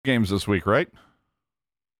Games this week, right?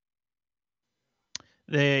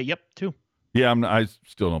 Yep, two. Yeah, I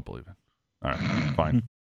still don't believe it. All right, fine.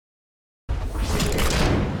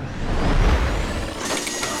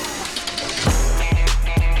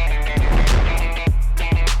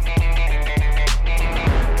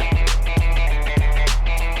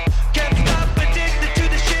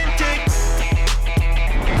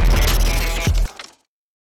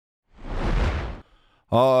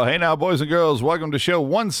 Hey now, boys and girls, welcome to show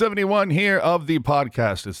 171 here of the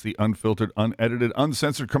podcast. It's the unfiltered, unedited,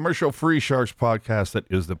 uncensored, commercial-free Sharks podcast that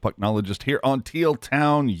is the Pucknologist here on Teal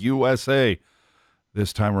Town, USA.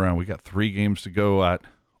 This time around, we got 3 games to go at,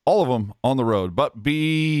 all of them on the road, but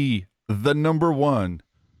be the number one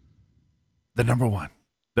that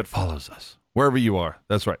follows us, wherever you are.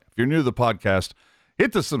 That's right. If you're new to the podcast,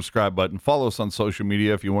 hit the subscribe button. Follow us on social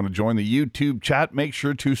media. If you want to join the YouTube chat, make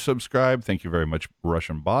sure to subscribe. Thank you very much,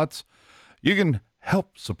 Russian bots. You can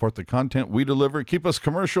help support the content we deliver. Keep us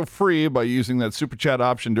commercial free by using that super chat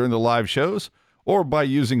option during the live shows or by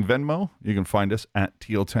using Venmo. You can find us at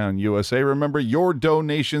Teal Town USA. Remember, your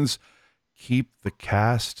donations keep the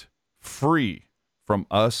cast free from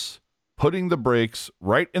us putting the brakes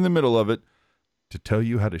right in the middle of it to tell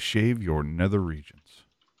you how to shave your nether regions.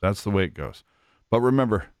 That's the way it goes. But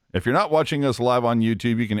remember, if you're not watching us live on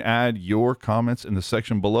YouTube, you can add your comments in the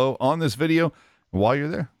section below on this video. While you're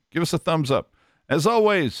there, give us a thumbs up. As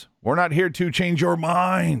always, we're not here to change your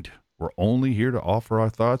mind. We're only here to offer our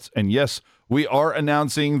thoughts. And yes, we are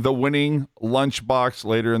announcing the winning lunchbox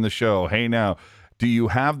later in the show. Hey now, do you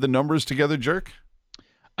have the numbers together, Jerk?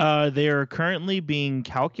 They are currently being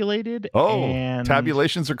calculated. Oh, and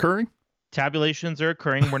tabulations occurring? Tabulations are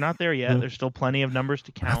occurring. We're not there yet. There's still plenty of numbers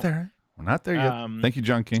to count. Not there. We're not there yet. Thank you,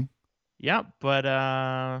 John King. Yeah, but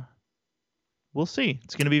we'll see.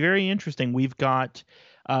 It's going to be very interesting. We've got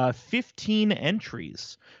 15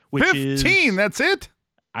 entries, which 15? That's it?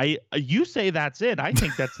 You say that's it. I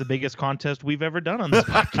think that's the biggest contest we've ever done on this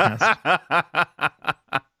podcast.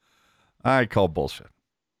 I call bullshit.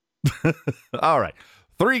 All right.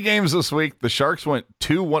 3 games this week. The Sharks went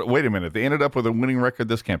 2-1. Wait a minute. They ended up with a winning record.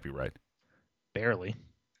 This can't be right. Barely.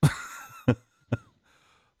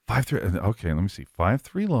 5-3. Okay, let me see.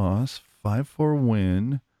 5-3 loss, 5-4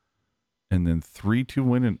 win, and then 3-2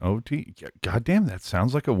 win in OT. God damn, that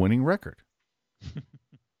sounds like a winning record.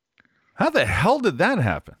 How the hell did that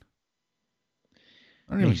happen?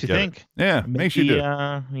 I don't makes you think. It. Yeah, maybe, makes you do.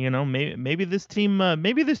 Maybe this team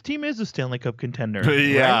is a Stanley Cup contender.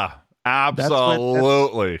 Yeah, right?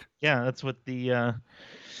 absolutely. That's what the.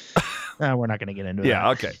 We're not going to get into that.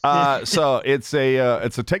 Yeah, okay. So it's a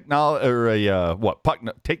technologist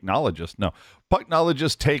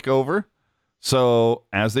takeover. So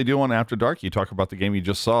as they do on After Dark, you talk about the game you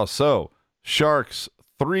just saw. So Sharks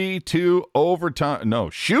 3-2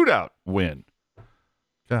 shootout win.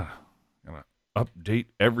 God, gotta update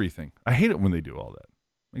everything. I hate it when they do all that.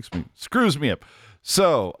 Screws me up.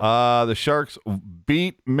 So the Sharks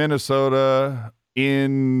beat Minnesota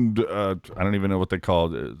in I don't even know what they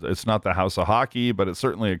call it. It's not the House of Hockey, but it's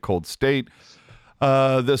certainly a cold state.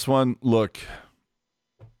 This one, look,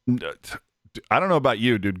 I don't know about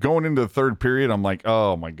you, dude. Going into the third period, I'm like,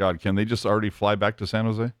 oh my God, can they just already fly back to San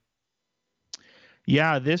Jose?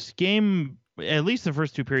 Yeah, this game, at least the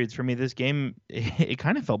first 2 periods for me, this game, it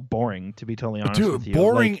kind of felt boring, to be totally honest with you.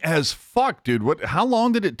 Boring as fuck, dude. How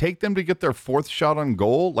long did it take them to get their 4th shot on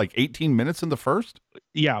goal? Like 18 minutes in the first?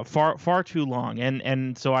 Yeah, far too long.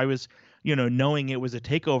 And so I was, knowing it was a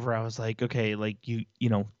takeover, I was like, okay, like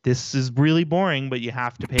this is really boring, but you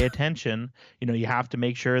have to pay attention. You have to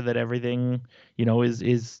make sure that everything,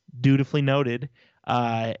 is dutifully noted.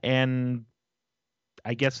 And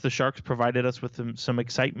I guess the Sharks provided us with some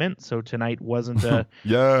excitement. So tonight wasn't a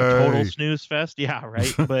total snooze fest. Yeah,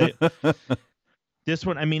 right. But this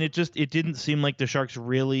one, I mean, it didn't seem like the Sharks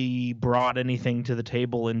really brought anything to the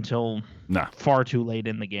table until far too late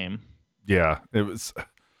in the game. Yeah, it was.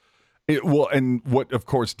 And what, of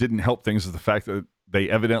course, didn't help things is the fact that they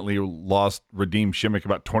evidently lost Radim Šimić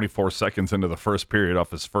about 24 seconds into the first period off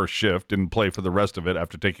his first shift. Didn't play for the rest of it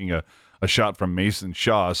after taking a shot from Mason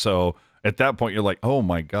Shaw. So at that point, you're like, oh,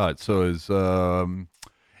 my God. So is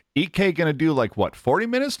EK going to do, 40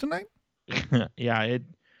 minutes tonight? Yeah,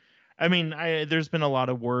 there's been a lot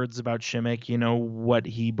of words about Šimić, what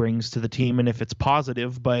he brings to the team and if it's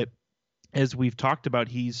positive. But as we've talked about,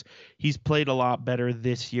 he's played a lot better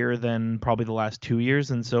this year than probably the last 2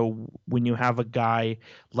 years. And so when you have a guy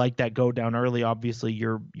like that go down early, obviously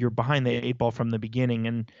you're behind the 8 ball from the beginning.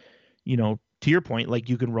 And, to your point,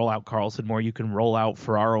 you can roll out Karlsson more, you can roll out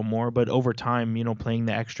Ferraro more, but over time, playing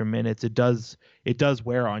the extra minutes, it does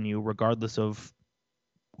wear on you regardless of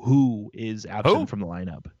who is absent Who? from the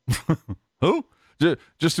lineup. Who?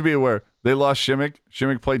 Just to be aware, they lost Shimmick.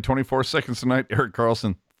 Shimmick played 24 seconds tonight. Erik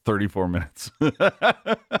Karlsson, 34 minutes.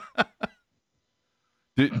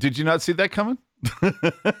 Did you not see that coming?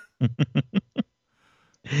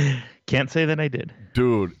 Can't say that I did.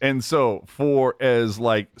 Dude. And so for as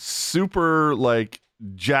like super like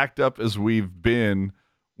jacked up as we've been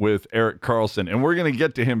with Erik Karlsson, and we're going to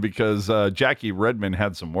get to him because Jackie Redmond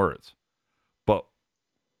had some words. But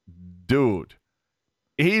dude,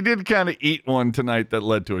 he did kind of eat one tonight that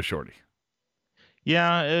led to a shorty.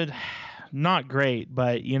 Yeah, not great,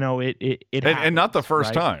 but you know it happens, And not the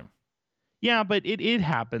first right? time. Yeah, but it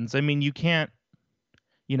happens. I mean, you can't,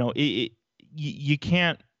 you know, you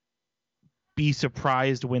can't be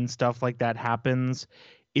surprised when stuff like that happens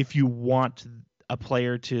if you want a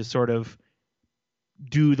player to sort of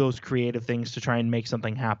do those creative things to try and make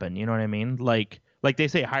something happen. You know what I mean? Like they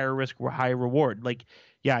say, higher risk, higher reward. Like,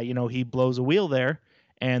 yeah, you know, he blows a wheel there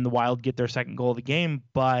and the Wild get their second goal of the game.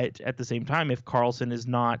 But at the same time, if Karlsson is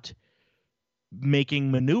not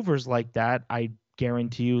making maneuvers like that, I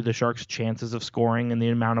guarantee you the Sharks' chances of scoring and the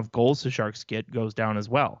amount of goals the Sharks get goes down as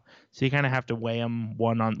well. So you kind of have to weigh them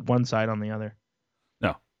one on one side on the other.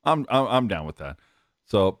 No, I'm down with that.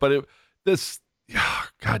 So, but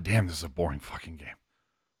God damn, this is a boring fucking game.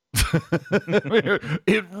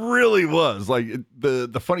 It really was. Like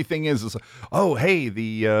the funny thing is oh hey,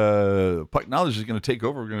 the Puck Knowledge is going to take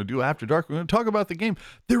over. We're going to do After Dark. We're going to talk about the game.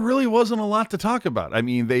 There really wasn't a lot to talk about. I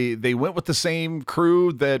mean, they went with the same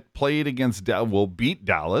crew that played against beat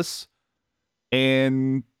Dallas,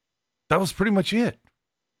 and that was pretty much it.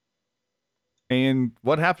 And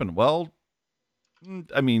what happened? Well,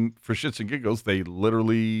 I mean, for shits and giggles, they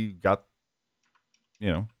literally got,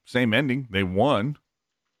 same ending. They won.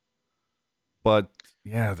 But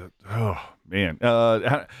yeah, oh man,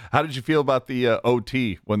 how did you feel about the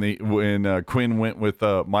OT when Quinn went with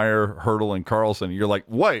Meyer, Hurdle, and Karlsson? You're like,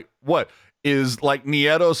 wait, what is like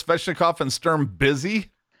Nieto, Svechnikov, and Sturm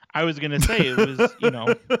busy? I was gonna say it was,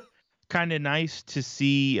 kind of nice to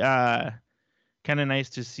see. The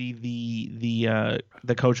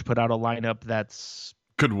coach put out a lineup that's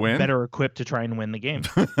could win, better equipped to try and win the game.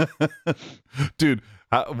 Dude,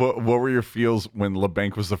 what were your feels when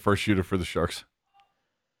LeBanc was the first shooter for the Sharks?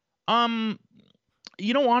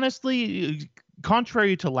 Honestly,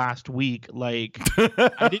 contrary to last week, like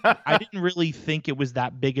I didn't really think it was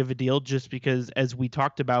that big of a deal, just because, as we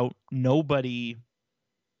talked about, nobody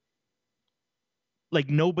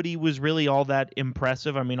was really all that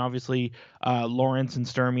impressive. I mean, obviously, Lawrence and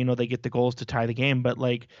Sturm, they get the goals to tie the game, but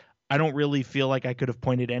like, I don't really feel like I could have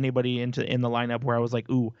pointed anybody in the lineup where I was like,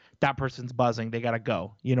 ooh, that person's buzzing, they gotta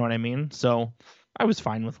go. You know what I mean? So I was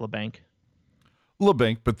fine with LeBanc.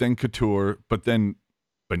 But then Couture, but then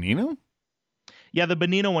Bonino? Yeah, the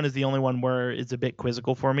Bonino one is the only one where it's a bit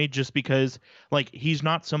quizzical for me, just because like he's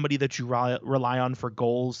not somebody that you rely on for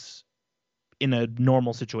goals in a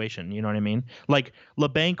normal situation. You know what I mean? Like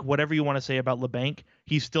LeBanc, whatever you want to say about LeBanc,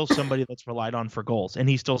 he's still somebody that's relied on for goals, and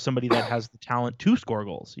he's still somebody that has the talent to score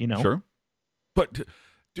goals. Sure. But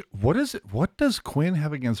what is it? What does Quinn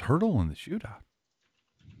have against Hurdle in the shootout?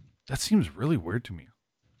 That seems really weird to me.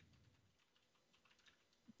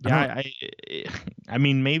 Yeah, I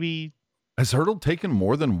mean, maybe has Hurdle taken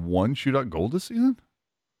more than one shootout goal this season?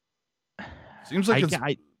 Seems like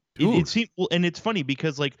it seems well, and it's funny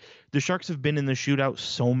because like the Sharks have been in the shootout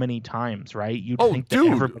so many times, right? You'd think that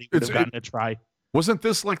everybody would have gotten a try. Wasn't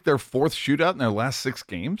this like their fourth shootout in their last 6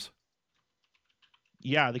 games?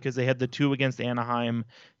 Yeah, because they had the 2 against Anaheim,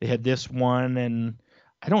 they had this one, and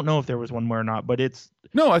I don't know if there was one more or not, but it's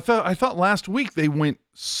no. I thought last week they went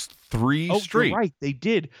 3 straight. You're right, they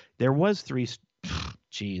did. There was 3.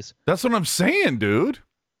 Jeez, that's what I'm saying, dude.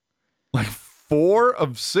 Like 4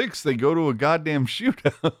 of 6, they go to a goddamn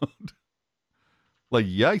shootout. Like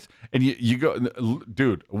yikes! And you go,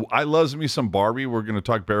 dude. I loves me some Barbie. We're gonna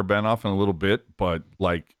talk Barabanov in a little bit, but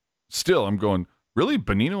like, still, I'm going really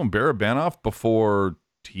Bonino and Barabanov before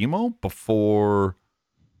Timo, before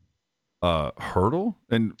Hurdle,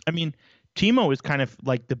 and I mean, Timo is kind of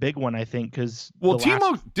like the big one, I think, because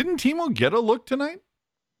didn't Timo get a look tonight?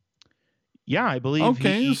 Yeah, I believe.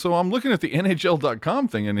 Okay, so I'm looking at the NHL.com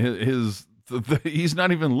thing, and he's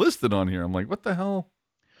not even listed on here. I'm like, what the hell?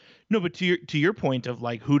 No, but to your point of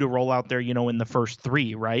like who to roll out there, in the first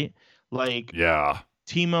 3, right? Like, yeah,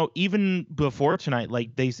 Timo, even before tonight,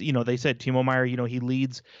 like they said Timo Meier, he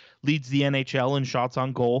leads the NHL in shots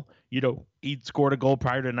on goal. He'd scored a goal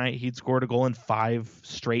prior to tonight. He'd scored a goal in 5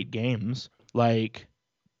 straight games. Like,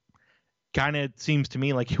 kind of seems to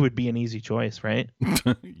me like it would be an easy choice, right?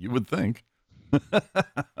 You would think.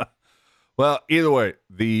 Well, either way,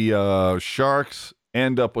 the Sharks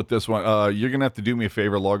end up with this one. You're going to have to do me a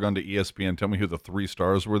favor, log on to ESPN, tell me who the 3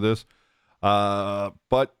 stars were this.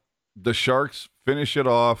 But the Sharks finish it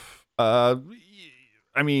off. I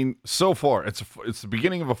mean, so far, it's the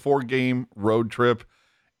beginning of a 4-game road trip,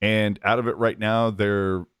 and out of it right now,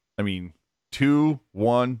 they're,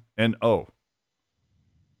 2-1-0.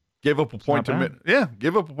 Give up a point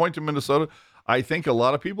give up a point to Minnesota. I think a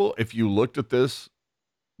lot of people, if you looked at this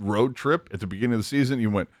road trip at the beginning of the season, you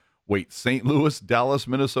went, wait, St. Louis, Dallas,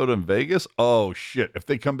 Minnesota, and Vegas? Oh, shit. If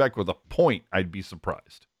they come back with a point, I'd be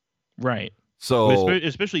surprised. Right. So,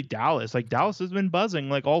 especially Dallas. Like, Dallas has been buzzing,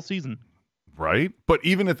 like, all season. Right? But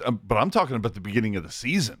even if, but I'm talking about the beginning of the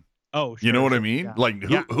season. Oh, sure. You know what I mean? Yeah. Like,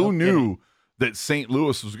 who knew that St.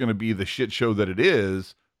 Louis was going to be the shit show that it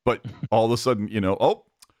is, but all of a sudden, you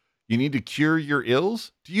need to cure your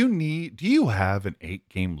ills? Do you have an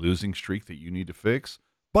 8-game losing streak that you need to fix?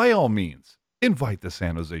 By all means, invite the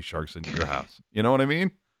San Jose Sharks into your house. You know what I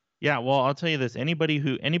mean? Yeah, well, I'll tell you this. Anybody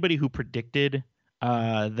who predicted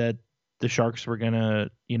that the Sharks were going to,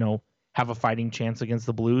 have a fighting chance against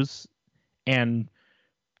the Blues, and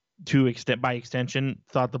by extension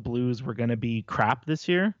thought the Blues were going to be crap this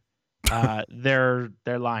year, they're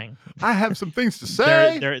lying. I have some things to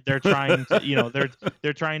say. They're trying to,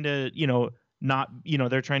 they're trying to, not,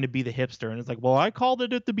 they're trying to be the hipster, and it's like, well, I called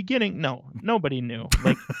it at the beginning. No, nobody knew.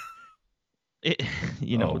 Like,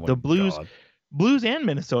 the Blues. God. Blues and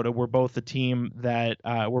Minnesota were both a team that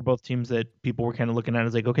were both teams that people were kind of looking at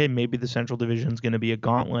as like, okay, maybe the Central Division is going to be a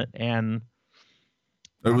gauntlet, and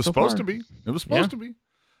it was supposed to be. It was supposed to be.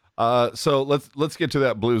 So let's get to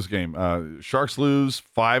that Blues game. Sharks lose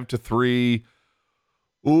 5-3.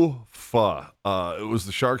 Oofa. It was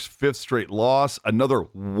the Sharks' 5th straight loss. Another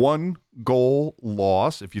 1-goal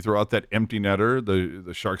loss. If you throw out that empty netter,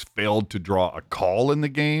 the Sharks failed to draw a call in the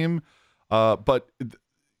game. But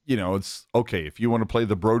it's okay. If you want to play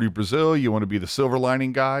the Brody Brazil, you want to be the silver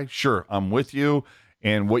lining guy, sure, I'm with you.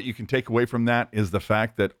 And what you can take away from that is the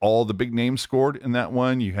fact that all the big names scored in that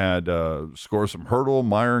one. You had scores from Hertl,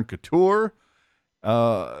 Meyer, and Couture.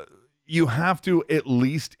 You have to at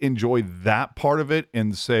least enjoy that part of it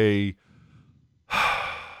and say,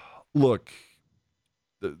 look,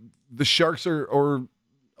 the Sharks are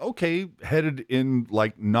okay, headed in,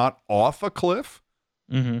 like, not off a cliff.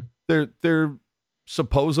 Mm-hmm. They're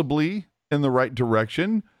supposedly in the right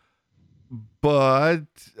direction, but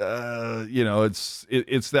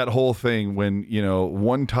it's that whole thing when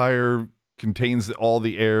one tire contains all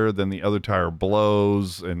the air, then the other tire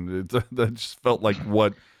blows, and that just felt like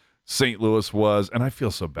what St. Louis was. And I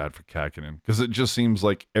feel so bad for Kakinen, because it just seems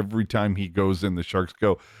like every time he goes in, the Sharks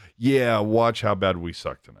go, yeah, watch how bad we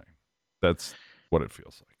suck tonight. That's what it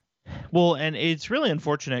feels like. Well, and it's really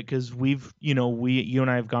unfortunate because you and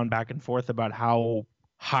I have gone back and forth about how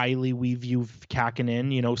highly we view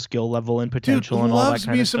Kakinen, skill level and potential, and all that kind of stuff.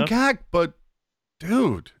 Loves me some Kak, but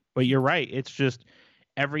dude. But you're right. It's just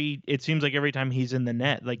it seems like every time he's in the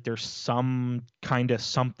net, like there's some kind of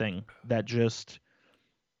something that just,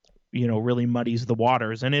 really muddies the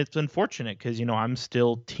waters. And it's unfortunate because, I'm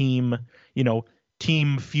still team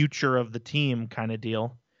future of the team kind of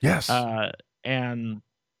deal. Yes. And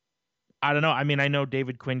I don't know. I mean, I know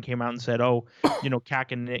David Quinn came out and said, oh,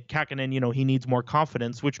 Kakinen, he needs more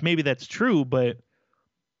confidence, which maybe that's true, but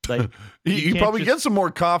like he probably gets some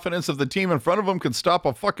more confidence if the team in front of him can stop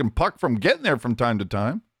a fucking puck from getting there from time to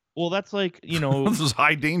time. Well, that's like, this is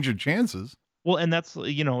high danger chances. Well, and that's,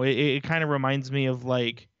 it kind of reminds me of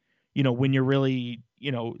like, when you're really,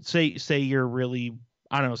 say you're really,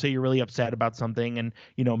 I don't know, say you're really upset about something, and,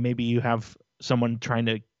 maybe you have someone trying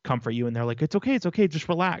to comfort you and they're like, it's okay, just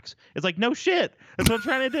relax. It's like, no shit, that's what I'm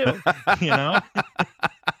trying to do. No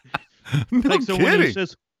like, kidding.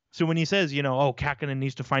 When he says, oh, Kakinen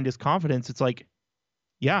needs to find his confidence, it's like,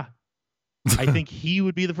 yeah, I think he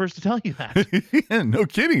would be the first to tell you that. Yeah, no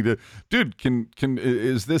kidding, dude.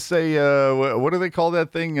 Is this a what do they call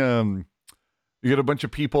that thing? You get a bunch of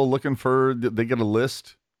people looking for, they get a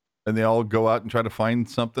list and they all go out and try to find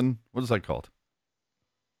something. What is that called?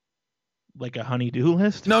 Like a honey-do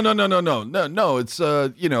list? No. It's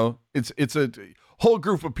it's a whole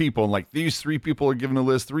group of people, and like these 3 people are given a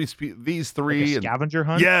list. These 3 like a scavenger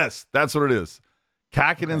hunt. Yes, that's what it is.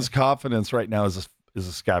 Kakinen's confidence right now is a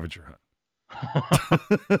scavenger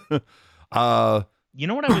hunt. You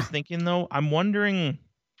know what I was thinking though? I'm wondering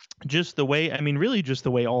just the way. I mean, really, just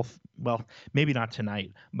the way well, maybe not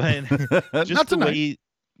tonight, but just not the tonight. way.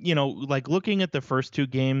 Like looking at the first 2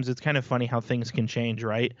 games, it's kind of funny how things can change,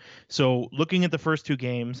 right? So looking at the first 2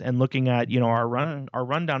 games and looking at, our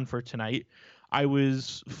rundown for tonight, I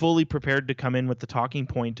was fully prepared to come in with the talking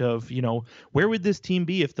point of, where would this team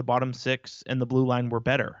be if the bottom six and the blue line were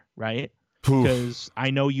better, right? Oof. Because I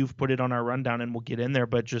know you've put it on our rundown and we'll get in there,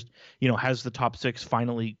 but just, has the top six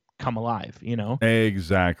finally come alive,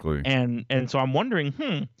 Exactly. And so I'm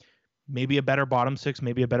wondering, maybe a better bottom six,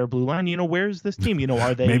 maybe a better blue line. Where's this team?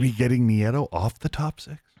 Are they maybe getting Nieto off the top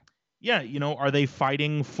six? Yeah, are they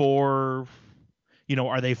fighting for maybe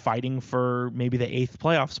the 8th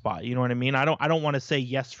playoff spot? You know what I mean? I don't want to say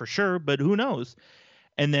yes for sure, but who knows?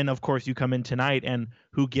 And then of course you come in tonight and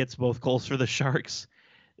who gets both goals for the Sharks?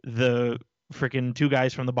 The freaking two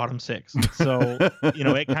guys from the bottom six. So,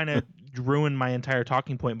 it kind of ruined my entire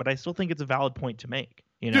talking point, but I still think it's a valid point to make.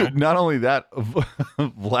 Dude, not only that,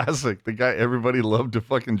 Vlasic, the guy everybody loved to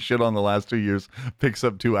fucking shit on the last 2 years, picks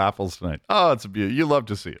up 2 apples tonight. Oh, it's a beauty. You love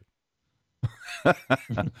to see it.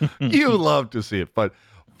 You love to see it. But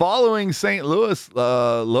following St. Louis,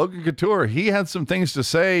 Logan Couture, he had some things to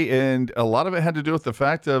say, and a lot of it had to do with the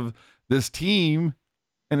fact of this team,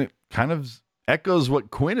 and it kind of echoes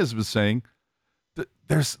what Quinn has been saying.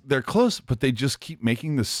 They're close, but they just keep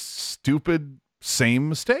making the stupid same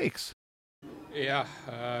mistakes. Yeah,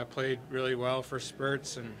 I played really well for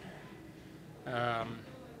spurts, and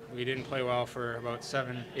we didn't play well for about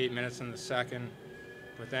 7-8 minutes in the second,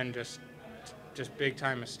 but then just big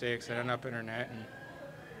time mistakes that end up in our net, and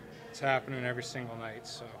it's happening every single night.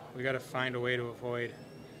 So we got to find a way to avoid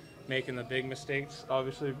making the big mistakes.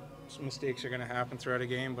 Obviously, some mistakes are going to happen throughout a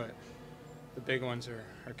game, but the big ones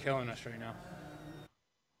are killing us right now.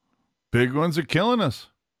 Big ones are killing us.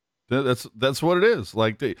 That's what it is.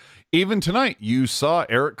 Like even tonight, you saw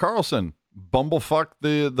Erik Karlsson bumblefuck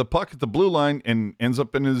the puck at the blue line and ends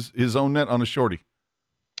up in his own net on a shorty.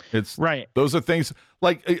 It's right. Those are things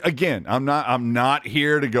like, again, I'm not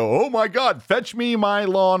here to go, oh my God, fetch me my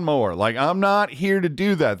lawnmower. Like, I'm not here to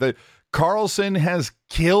do that. That Karlsson has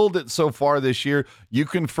killed it so far this year. You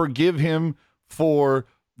can forgive him for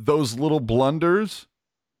those little blunders,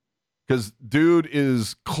 because dude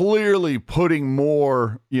is clearly putting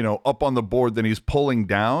more, up on the board than he's pulling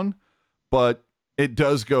down. But it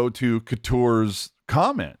does go to Couture's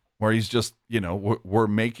comment where he's just, we're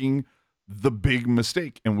making the big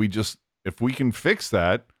mistake. And if we can fix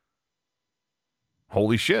that,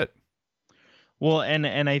 holy shit. Well,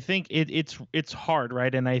 and I think it's hard,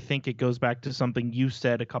 right? And I think it goes back to something you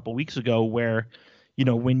said a couple weeks ago where,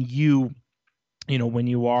 when you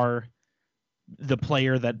are the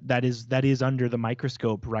player that is under the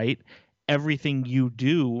microscope, right? Everything you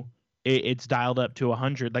do, it's dialed up to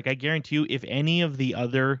 100. Like, I guarantee you, if any of the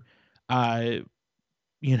other 6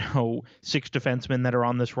 defensemen that are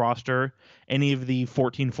on this roster, any of the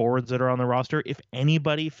 14 forwards that are on the roster, if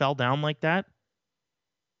anybody fell down like that,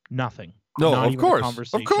 nothing. No, Not of even a course.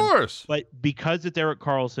 conversation. Of course. But because it's Erik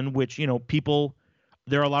Karlsson, which,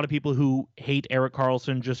 there are a lot of people who hate Erik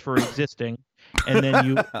Karlsson just for existing. And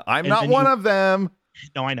then I'm not one of them.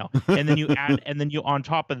 No, I know. And then you add, on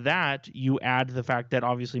top of that, you add the fact that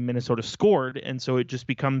obviously Minnesota scored. And so it just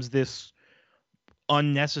becomes this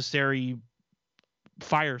unnecessary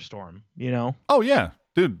firestorm, Oh yeah,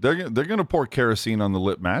 dude, they're going to pour kerosene on the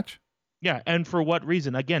lit match. Yeah, and for what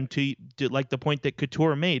reason? Again, to like the point that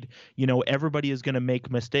Couture made, everybody is going to make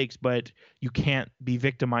mistakes, but you can't be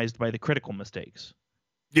victimized by the critical mistakes.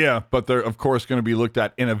 Yeah, but they're of course going to be looked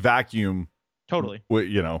at in a vacuum. Totally.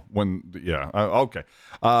 Okay.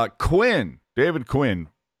 David Quinn,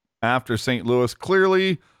 after St. Louis,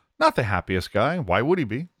 clearly not the happiest guy. Why would he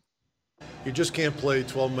be? You just can't play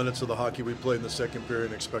 12 minutes of the hockey we played in the second period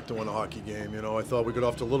and expect to win a hockey game. I thought we got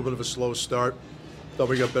off to a little bit of a slow start. Thought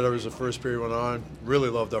we got better as the first period went on. Really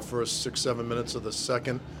loved our first 6-7 minutes of the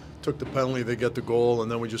second. Took the penalty, they get the goal,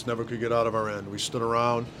 and then we just never could get out of our end. We stood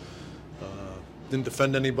around, didn't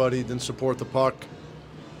defend anybody, didn't support the puck.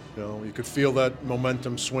 You could feel that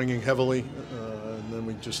momentum swinging heavily, and then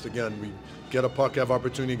we get a puck, have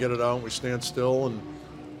opportunity to get it out, and we stand still, and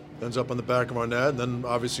ends up on the back of our net. And then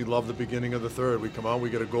obviously love the beginning of the third. We come out, we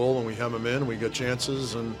get a goal, and we hem them in, we get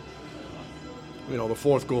chances, and the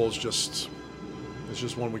fourth goal is just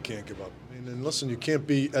one we can't give up. And listen, you can't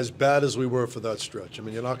be as bad as we were for that stretch.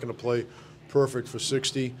 You're not going to play perfect for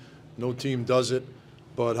 60. No team does it.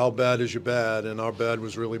 But how bad is your bad? And our bad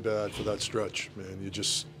was really bad for that stretch, man. You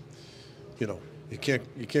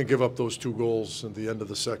can't give up those 2 goals at the end of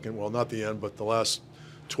the second. Well, not the end, but the last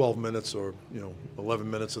 12 minutes or 11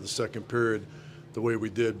 minutes of the second period, the way we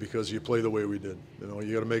did, because you play the way we did.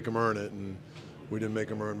 You got to make them earn it, and we didn't make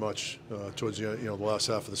them earn much towards the the last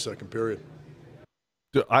half of the second period.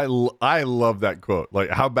 Dude, I love that quote. Like,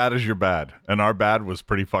 how bad is your bad? And our bad was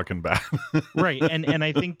pretty fucking bad. Right. And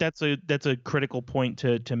I think that's a critical point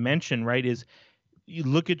to mention, right? Is you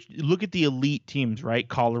look at the elite teams, right?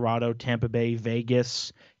 Colorado, Tampa Bay,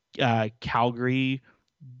 Vegas, Calgary.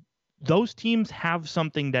 Those teams have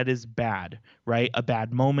something that is bad, right? A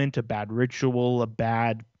bad moment, a bad ritual, a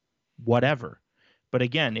bad whatever. But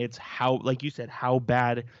again, it's how, like you said, how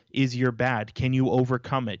bad is your bad? Can you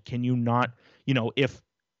overcome it? Can you not, if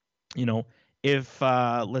if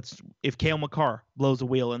Cale Makar blows a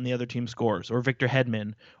wheel and the other team scores, or Victor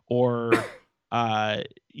Hedman, or Alex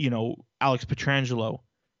Pietrangelo,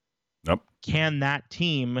 Yep. can that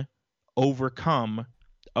team overcome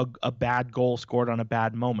a bad goal scored on a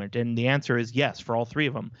bad moment? And the answer is yes for all three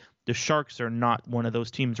of them. The Sharks are not one of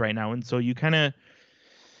those teams right now, and so you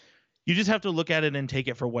just have to look at it and take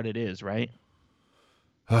it for what it is, right?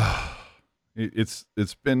 It's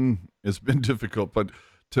been difficult, but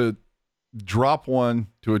to drop one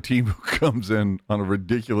to a team who comes in on a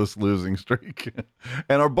ridiculous losing streak,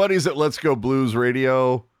 and our buddies at Let's Go Blues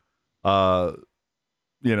Radio,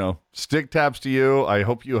 stick taps to you. I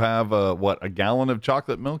hope you have a gallon of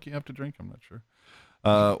chocolate milk you have to drink. I'm not sure.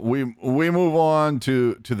 We move on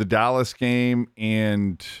to the Dallas game,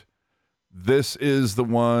 and this is the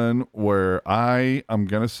one where I am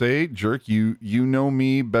gonna say, Jerk, you know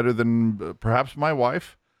me better than perhaps my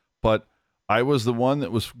wife, but I was the one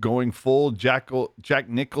that was going full Jack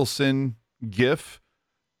Nicholson gif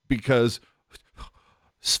because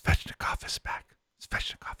Svechnikov is back.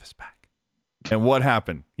 Svechnikov is back. And what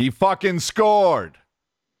happened? He fucking scored.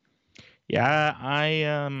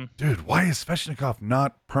 Yeah, Dude, why is Svechnikov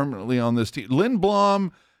not permanently on this team?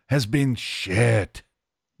 Lindblom has been shit.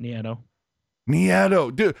 Nieto.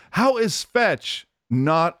 Dude, how is Svech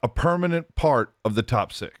not a permanent part of the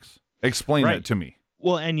top six? Explain that to me.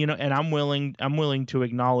 Well, and and I'm willing to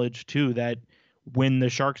acknowledge too that when the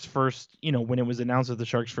Sharks first, when it was announced that the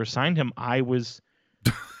Sharks first signed him, I don't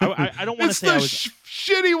want to say I was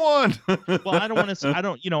shitty one. Well, I don't want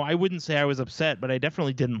to. I wouldn't say I was upset, but I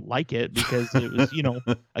definitely didn't like it because it was,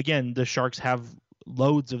 again, the Sharks have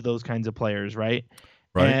loads of those kinds of players, right?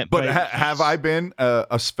 Right. But have I been a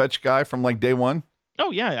Svech guy from like day one? Oh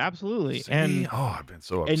yeah, absolutely. See? And I've been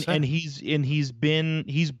so upset. And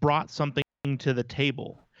he's brought something to the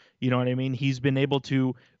table. You know what I mean? He's been able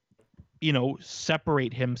to,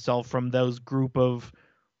 separate himself from those group of,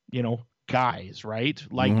 guys, right?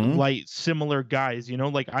 Like similar guys,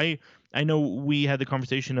 like I know we had the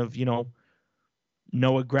conversation of,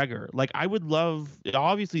 Noah Gregor. Like I would love,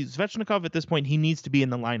 obviously Svechnikov at this point, he needs to be in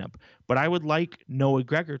the lineup, but I would like Noah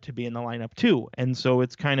Gregor to be in the lineup too. And so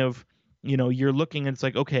it's kind of, you're looking and it's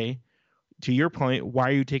like, okay, to your point, why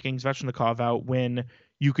are you taking Svechnikov out when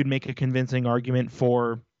you could make a convincing argument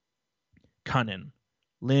for Cunnin,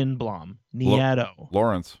 Lindblom, Nieto,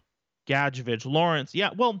 Lawrence, Gadjevich, Lawrence. Yeah,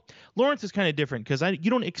 well, Lawrence is kind of different because you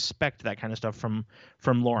don't expect that kind of stuff from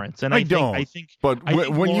Lawrence. And I think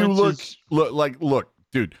when you look,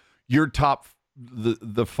 dude, your top,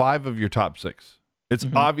 the five of your top six, it's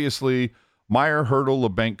obviously Meyer, Hurdle,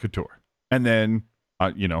 LeBanc, Couture, and then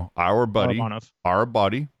our buddy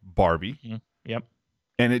Barbie. Mm-hmm. Yep.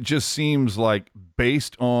 And it just seems like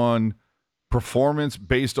based on performance,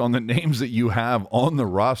 based on the names that you have on the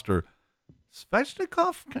roster,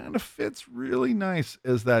 Svechnikov kind of fits really nice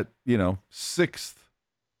as that, sixth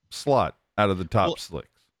slot out of the top six.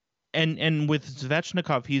 And with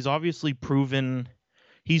Svechnikov, he's obviously proven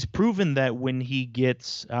that when he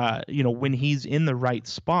gets, when he's in the right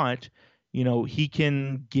spot, he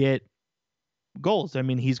can get goals. I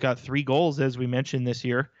mean, he's got 3 goals, as we mentioned this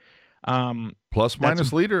year. Plus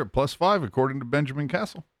minus leader at +5, according to Benjamin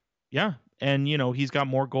Castle. Yeah. And, he's got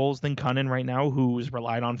more goals than Cunnin right now, who's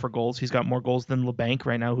relied on for goals. He's got more goals than LeBanc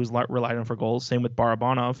right now, who's relied on for goals. Same with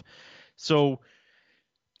Barabanov. So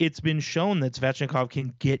it's been shown that Svechnikov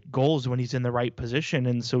can get goals when he's in the right position.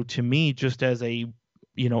 And so to me, just as a,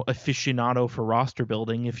 aficionado for roster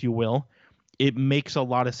building, if you will, it makes a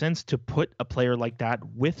lot of sense to put a player like that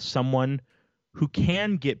with someone who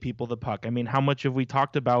can get people the puck. I mean, how much have we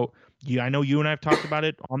talked about? I know you and I have talked about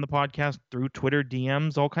it on the podcast, through Twitter,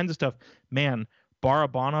 DMs, all kinds of stuff. Man,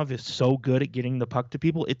 Barabanov is so good at getting the puck to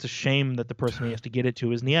people. It's a shame that the person he has to get it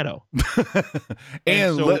to is Nieto.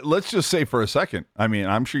 and so, let's just say for a second, I mean,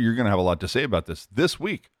 I'm sure you're going to have a lot to say about this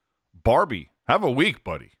week. Barbie, have a week,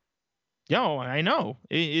 buddy. Yeah, I know.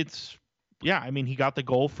 I mean, he got the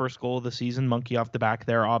goal, first goal of the season, monkey off the back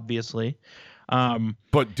there, obviously.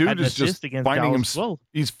 But dude is just finding himself.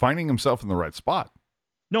 He's finding himself in the right spot.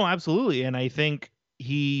 No, absolutely. And I think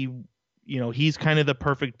he's kind of the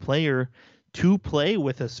perfect player to play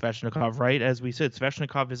with a Svechnikov, right? As we said,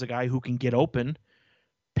 Svechnikov is a guy who can get open.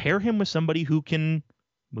 Pair him with somebody who can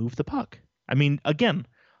move the puck. I mean, again,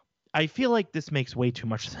 I feel like this makes way too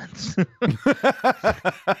much sense. Quick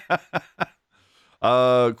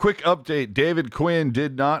update. David Quinn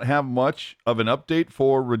did not have much of an update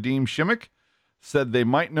for Radim Shimmick. Said they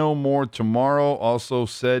might know more tomorrow. Also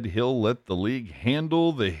said he'll let the league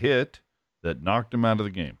handle the hit that knocked him out of the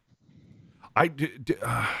game.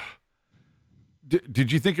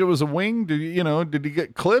 Did you think it was a wing? Did he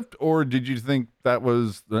get clipped, or did you think that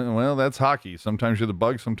was, well, that's hockey. Sometimes you're the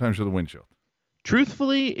bug, sometimes you're the windshield.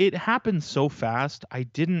 Truthfully, it happened so fast, I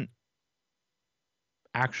didn't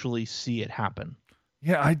actually see it happen.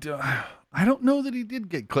 Yeah, I don't know that he did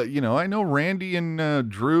get clipped. I know Randy and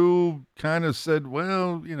Drew kind of said,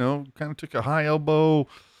 well, kind of took a high elbow.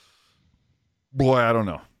 Boy, I don't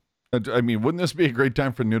know. I mean, wouldn't this be a great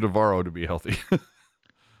time for Nudavaro to be healthy?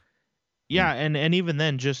 Yeah, and even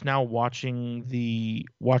then, just now watching the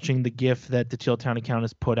GIF that the Teal Town account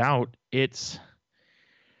has put out, it's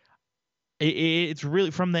really,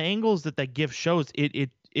 from the angles that GIF shows,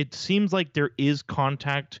 it seems like there is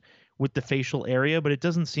contact with the facial area, but it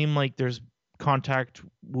doesn't seem like there's contact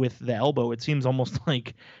with the elbow. It seems almost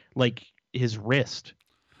like his wrist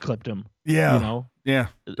clipped him. Yeah. Yeah.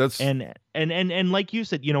 That's and like you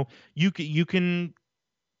said, you can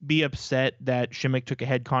be upset that Shimmick took a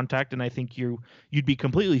head contact, and I think you'd be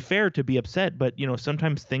completely fair to be upset, but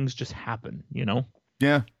sometimes things just happen.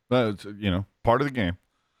 Yeah, that's part of the game.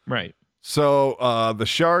 Right. So the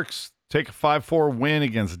Sharks take a 5-4 win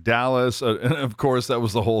against Dallas. And of course, that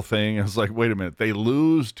was the whole thing. It's like, wait a minute. They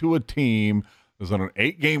lose to a team that's on an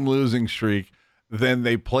 8-game losing streak. Then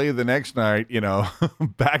they play the next night,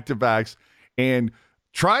 back-to-backs. And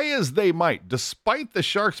try as they might, despite the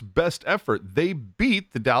Sharks' best effort, they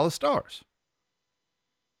beat the Dallas Stars.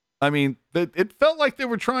 I mean, it felt like they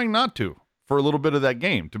were trying not to for a little bit of that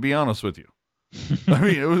game, to be honest with you. I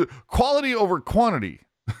mean, it was quality over quantity.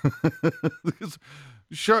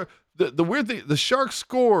 The weird thing, the Sharks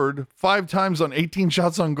scored 5 times on 18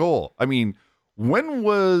 shots on goal. I mean, how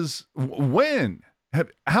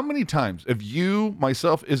many times? If you,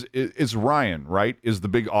 myself, is Ryan, right? Is the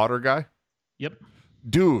big Otter guy? Yep.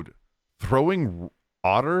 Dude, throwing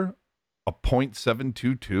Otter a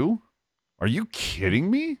 .722? Are you kidding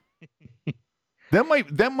me? That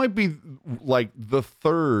might be like the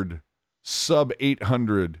third sub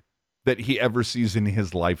 800 that he ever sees in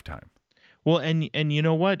his lifetime. Well, and you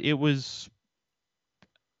know what? It was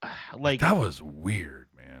like, that was weird,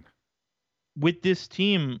 man. With this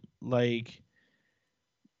team, like,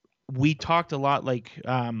 we talked a lot, like,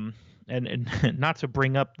 and not to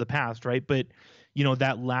bring up the past, right? But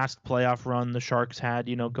that last playoff run the Sharks had,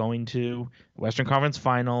 going to Western Conference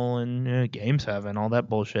Final and Game 7, all that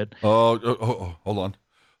bullshit. Oh, hold on.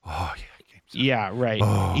 Oh yeah, Game 7. Yeah, right.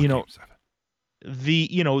 Game 7.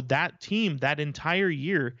 That team, that entire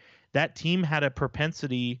year, that team had a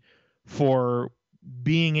propensity for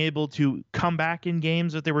being able to come back in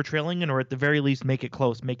games that they were trailing in, or at the very least make it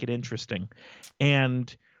close, make it interesting.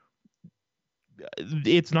 And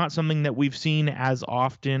it's not something that we've seen as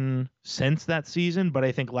often since that season, but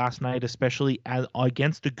I think last night, especially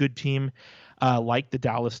against a good team like the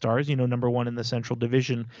Dallas Stars, number 1 in the Central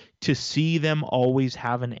Division, to see them always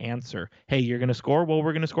have an answer. Hey, you're going to score? Well,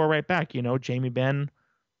 we're going to score right back. Jamie Benn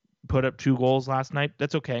put up 2 goals last night.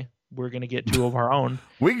 That's okay. We're going to get 2 of our own.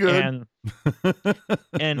 We good.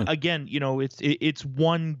 And again, it's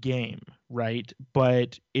one game, right?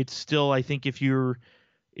 But it's still, I think if you're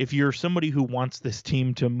somebody who wants this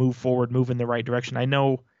team to move forward, move in the right direction, I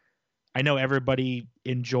know everybody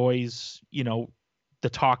enjoys, the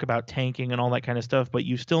talk about tanking and all that kind of stuff, but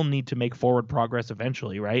you still need to make forward progress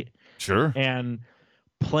eventually, right? Sure. And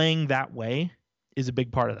playing that way is a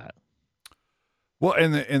big part of that. Well,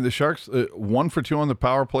 and the Sharks 1 for 2 on the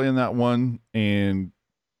power play in that one, and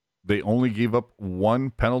they only gave up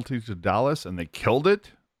 1 penalty to Dallas, and they killed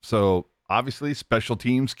it. So obviously, special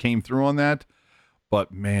teams came through on that.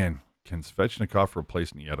 But man, can Svechnikov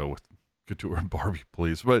replace Nieto with Couture and Barbie,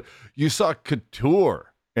 please? But you saw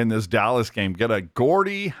Couture in this Dallas game get a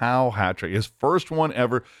Gordie Howe hat trick, his first one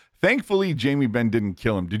ever. Thankfully, Jamie Benn didn't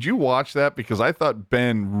kill him. Did you watch that? Because I thought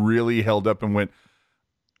Ben really held up and went,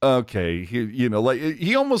 okay,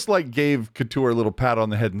 he almost like gave Couture a little pat on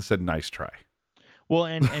the head and said, nice try. Well,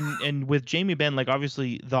 and with Jamie Benn, like,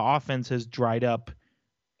 obviously the offense has dried up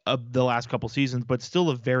the last couple seasons, but still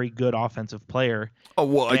a very good offensive player. Oh,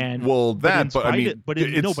 well, it's all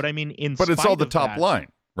the top line,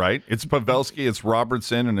 right? It's Pavelski, it's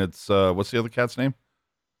Robertson, and it's what's the other cat's name?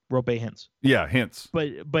 Roope Hintz. Yeah, Hintz.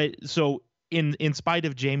 But so in spite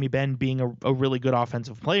of Jamie Benn being a really good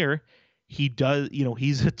offensive player, he does,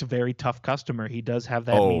 he's a very tough customer. He does have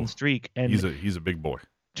that mean streak, and he's a big boy.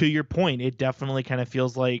 To your point, it definitely kind of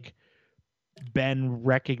feels like Ben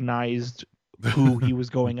recognized who he was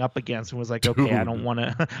going up against and was like, okay, I don't want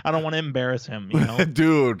to embarrass him, you know?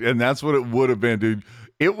 Dude, and that's what it would have been, dude.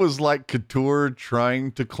 It was like Couture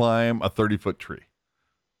trying to climb a 30-foot tree.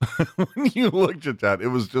 When you looked at that, it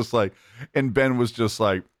was just like, and Ben was just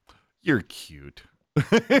like, you're cute.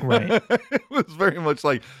 Right. It was very much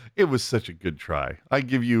like, it was such a good try. I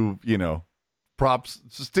give you, props,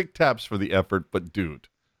 stick taps for the effort, but dude,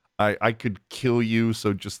 I could kill you,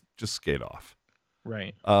 so just skate off.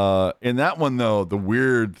 Right. In that one though, the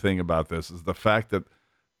weird thing about this is the fact that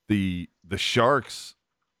the Sharks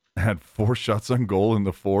had 4 shots on goal in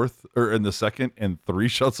the fourth or in the second and 3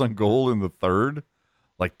 shots on goal in the third.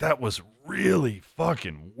 Like that was really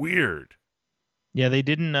fucking weird. Yeah, they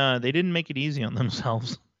didn't make it easy on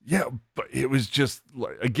themselves. Yeah, but it was just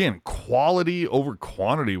like, again, quality over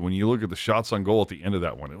quantity when you look at the shots on goal at the end of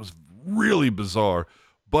that one. It was really bizarre.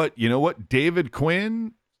 But you know what? David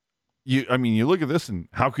Quinn, you look at this and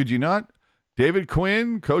how could you not? David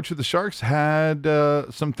Quinn, coach of the Sharks, had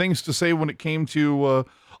some things to say when it came to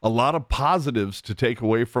a lot of positives to take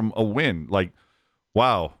away from a win. Like,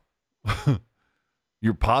 wow,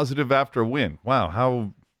 you're positive after a win.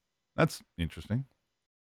 Wow, that's interesting.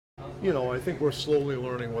 I think we're slowly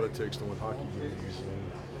learning what it takes to win hockey games.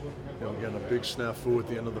 And, again, a big snafu at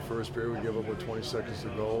the end of the first period. We gave up with 20 seconds to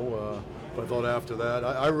go. But I thought after that,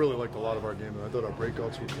 I really liked a lot of our game. I thought our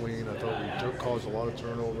breakouts were clean. I thought we caused a lot of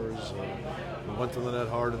turnovers. We went to the net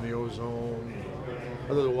hard in the O-zone. I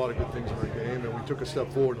thought there were a lot of good things in our game, and we took a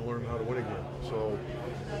step forward and learned how to win again. So,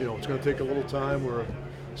 it's going to take a little time. We're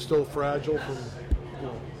still fragile from,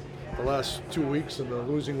 the last 2 weeks and the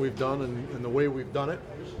losing we've done and the way we've done it,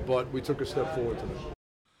 but we took a step forward today.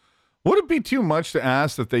 Would it be too much to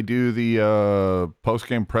ask that they do the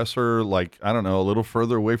post-game presser, like, I don't know, a little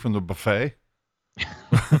further away from the buffet?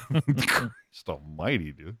 Christ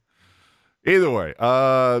almighty, dude. Either way,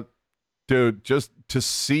 dude, just to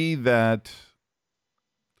see that,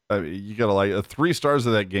 you got to like 3 stars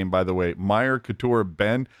of that game, by the way. Meyer, Couture,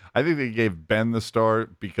 Ben. I think they gave Ben the star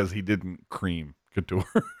because he didn't cream Couture.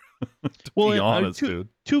 To be honest, dude.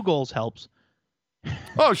 2 goals helps.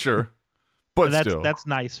 Oh, sure. But still. That's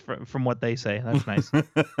nice from what they say. That's nice.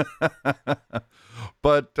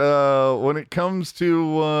 But when it comes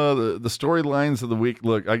to the storylines of the week,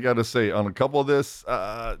 look, I got to say, on a couple of this,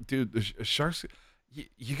 dude, the Sharks,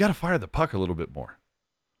 you got to fire the puck a little bit more.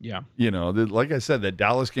 Yeah. Like I said, that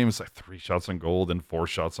Dallas game is like 3 shots on goal, then 4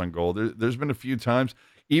 shots on goal. There's been a few times,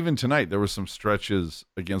 even tonight, there were some stretches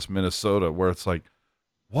against Minnesota where it's like,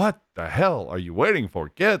 what the hell are you waiting for?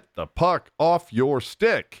 Get the puck off your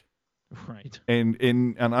stick. Right.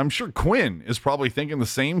 And I'm sure Quinn is probably thinking the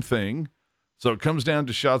same thing. So it comes down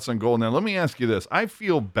to shots on goal. Now, let me ask you this. I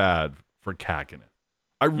feel bad for Kakinen.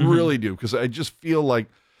 I really do, because I just feel like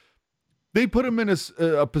they put him in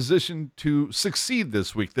a position to succeed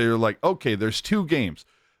this week. They're like, okay, there's 2 games.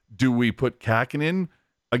 Do we put Kakinen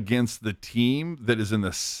against the team that is in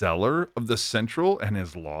the cellar of the Central and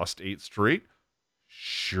has lost 8 straight?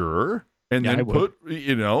 Sure. And then put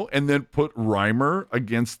Reimer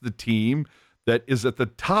against the team that is at the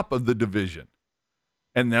top of the division.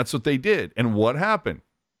 And that's what they did. And what happened?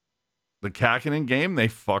 The Kakinen game, they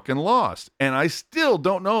fucking lost. And I still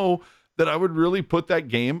don't know that I would really put that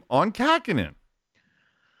game on Kakinen.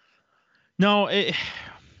 No,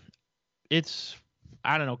 it's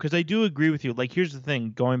I don't know, because I do agree with you. Like, here's the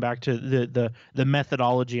thing, going back to the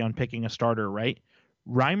methodology on picking a starter, right?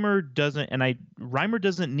 Reimer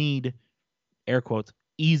doesn't need, air quotes,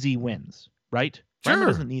 easy wins, right? Sure. Reimer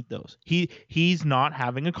doesn't need those. He's not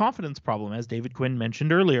having a confidence problem, as David Quinn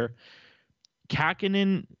mentioned earlier.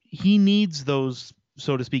 Kakinen, he needs those,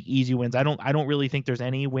 so to speak, easy wins. I don't really think there's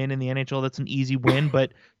any win in the NHL that's an easy win,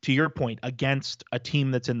 but to your point, against a team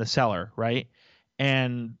that's in the cellar, right?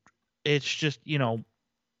 And it's just,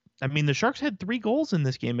 the Sharks had 3 goals in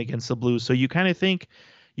this game against the Blues, so you kind of think,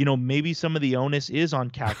 maybe some of the onus is on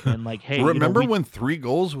Kakinen. Like, hey, remember when 3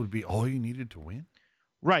 goals would be all you needed to win?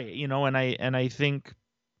 Right. And I think,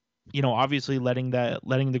 obviously letting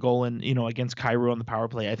the goal in, against Kyrou on the power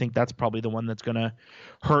play, I think that's probably the one that's going to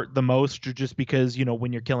hurt the most, just because,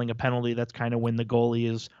 when you're killing a penalty, that's kind of when the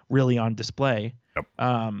goalie is really on display. Yep.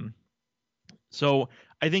 So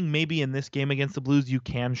I think maybe in this game against the Blues, you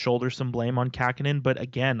can shoulder some blame on Kakinen. But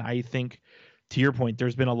again, I think, to your point,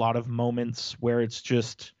 there's been a lot of moments where it's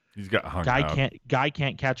just he's got hung out. Guy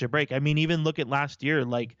can't catch a break. I mean, even look at last year.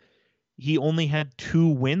 Like, he only had 2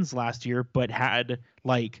 wins last year, but had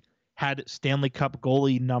Stanley Cup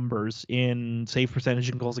goalie numbers in save percentage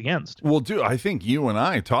and goals against. Well, dude, I think you and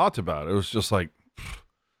I talked about it. It was just like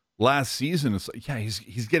last season. It's like, yeah,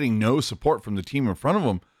 he's getting no support from the team in front of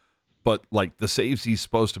him. but like the saves he's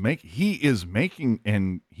supposed to make, he is making,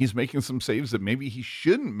 and he's making some saves that maybe he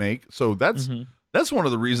shouldn't make. So that's one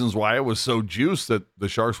of the reasons why I was so juiced that the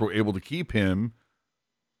Sharks were able to keep him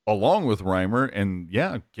along with Reimer and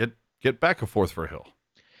get back and forth for Hill.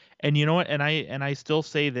 And you know what? And I still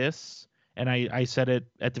say this, and I said it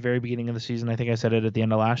at the very beginning of the season. I think I said it at the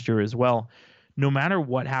end of last year as well. No matter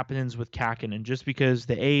what happens with Kähkönen, just because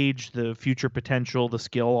the age, the future potential, the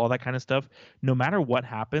skill, all that kind of stuff, no matter what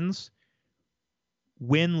happens,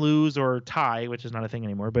 win, lose, or tie, which is not a thing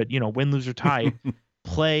anymore, but, win, lose, or tie,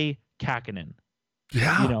 play Kähkönen.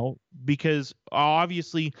 Yeah. Because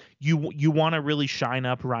obviously you want to really shine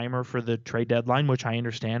up Reimer for the trade deadline, which I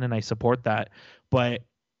understand and I support that. But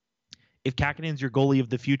if Kähkönen's your goalie of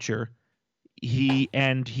the future,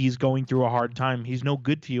 he's going through a hard time, he's no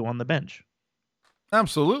good to you on the bench.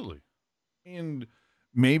 Absolutely. And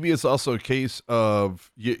maybe it's also a case of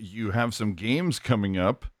you have some games coming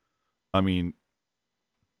up. I mean,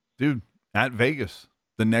 dude, at Vegas,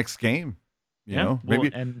 the next game, you know, maybe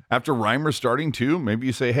after Reimer starting too, maybe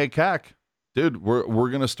you say, hey, Cac, dude, we're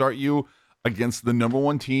going to start you against the number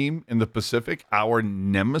one team in the Pacific, our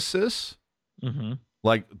nemesis. Mm-hmm.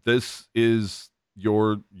 Like, this is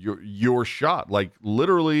your shot. Like,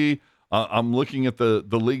 literally, I'm looking at the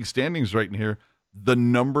league standings right in here. The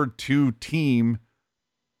number 2 team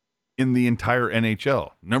in the entire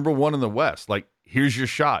NHL, number 1 in the West. Like, here's your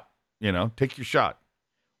shot, take your shot.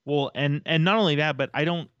 Well, and not only that, but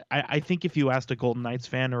I think if you asked a Golden Knights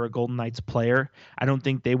fan or a Golden Knights player, I don't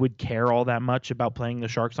think they would care all that much about playing the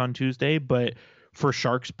Sharks on Tuesday. But for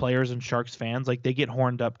Sharks players and Sharks fans, like, they get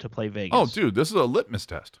horned up to play Vegas. Oh, dude, this is a litmus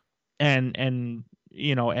test. And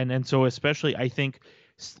so especially, I think,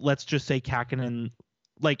 let's just say Kähkönen,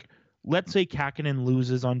 let's say Kähkönen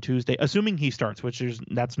loses on Tuesday, assuming he starts,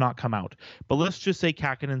 that's not come out. But let's just say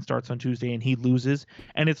Kähkönen starts on Tuesday and he loses,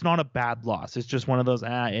 and it's not a bad loss. It's just one of those,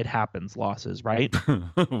 it happens losses, right?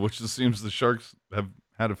 Which it seems the Sharks have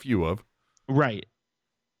had a few of. Right.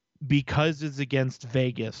 Because it's against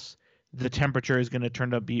Vegas, the temperature is going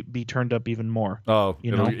to be turned up even more. Oh,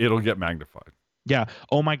 it'll get magnified. Yeah.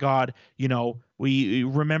 Oh my God. We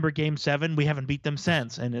remember Game 7. We haven't beat them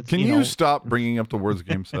since, and it's. Can you stop bringing up the words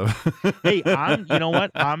Game 7? Hey, you know what?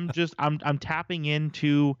 I'm tapping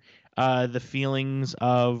into the feelings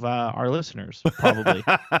of our listeners, probably.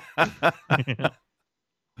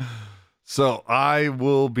 So I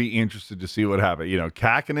will be interested to see what happens.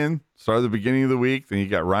 Kähkönen started the beginning of the week. Then you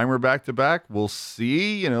got Reimer back to back. We'll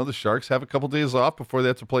see. The Sharks have a couple days off before they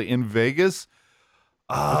have to play in Vegas.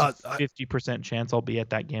 50% chance I'll be at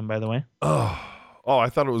that game, by the way. Oh, I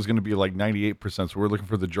thought it was going to be like 98%. So we're looking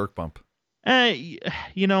for the jerk bump.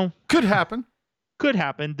 Could happen. Could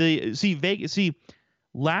happen. Vegas.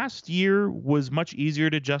 Last year was much easier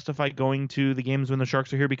to justify going to the games when the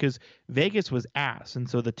Sharks are here because Vegas was ass, and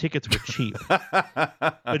so the tickets were cheap.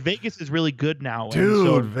 But Vegas is really good now, dude.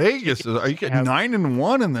 So Vegas are you getting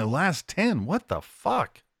 9-1 in the last 10? What the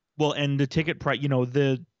fuck? Well, and the ticket price,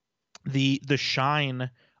 the shine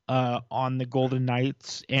on the Golden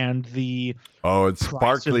Knights and the it's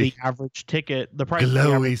sparkly. The average ticket, the price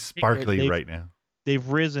glowy, sparkly right now. They've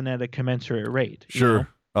risen at a commensurate rate. Sure.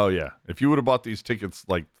 Oh yeah. If you would have bought these tickets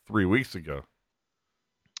like 3 weeks ago.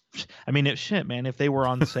 I mean, man. If they were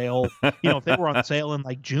on sale, if they were on sale in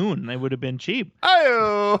like June, they would have been cheap.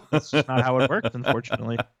 Ayo! That's just not how it works,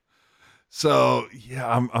 unfortunately. So yeah,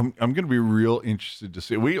 I'm going to be real interested to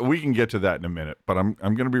see. We can get to that in a minute, but I'm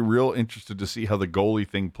going to be real interested to see how the goalie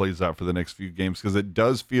thing plays out for the next few games because it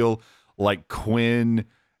does feel like Quinn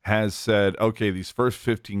has said, okay, these first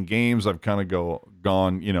 15 games I've kind of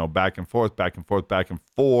gone back and forth,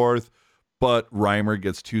 but Reimer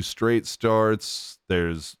gets 2 straight starts.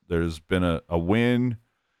 There's been a win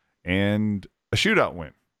and a shootout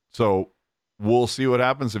win. So we'll see what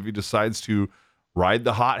happens if he decides to ride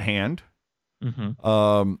the hot hand.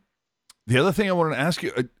 Mm-hmm. The other thing I wanted to ask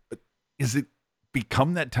you, is it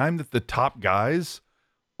become that time that the top guys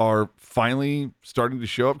are finally starting to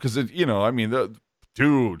show up? Because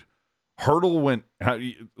dude, Hertl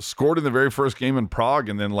scored in the very first game in Prague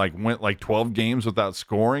and then went 12 games without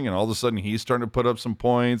scoring, and all of a sudden he's starting to put up some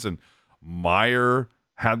points, and Meier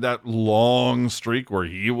had that long streak where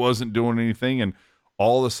he wasn't doing anything, and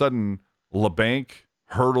all of a sudden LeBanc,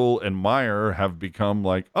 Hertl, and Meier have become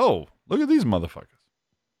like, oh, look at these motherfuckers.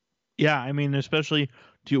 Yeah, I mean, especially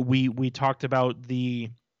we talked about the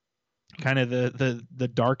kind of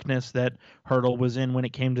the darkness that Hertl was in when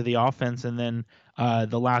it came to the offense, and then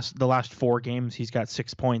the last 4 games he's got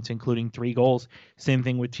 6 points, including 3 goals. Same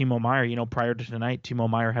thing with Timo Meier. Prior to tonight, Timo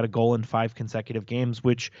Meier had a goal in 5 consecutive games,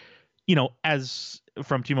 which as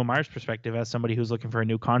from Timo Meyer's perspective, as somebody who's looking for a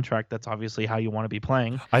new contract, that's obviously how you want to be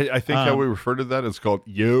playing. I think how we refer to that is called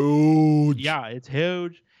huge. Yeah, it's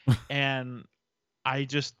huge. And I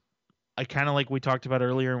kind of like we talked about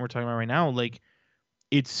earlier and we're talking about right now, like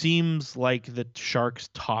it seems like the Sharks'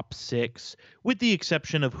 top six, with the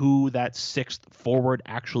exception of who that sixth forward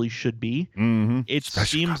actually should be, it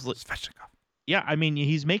seems like, yeah, I mean,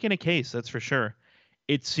 he's making a case, that's for sure.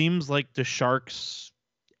 It seems like the Sharks'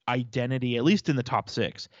 identity, at least in the top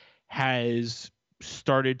six, has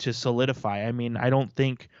started to solidify. I mean, I don't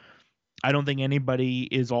think anybody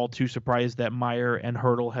is all too surprised that Meier and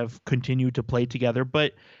Hertl have continued to play together.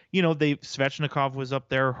 But, Svechnikov was up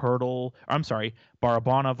there.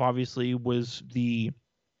 Barabanov obviously was the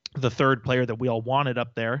third player that we all wanted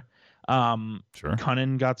up there. Sure.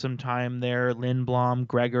 Cunnin got some time there. Lindblom,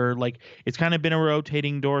 Gregor. Like, it's kind of been a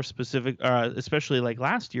rotating door specific, especially like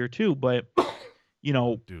last year too. But,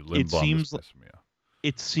 Dude, it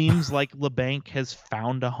seems like Labanc has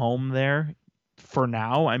found a home there. For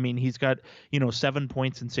now, I mean, he's got 7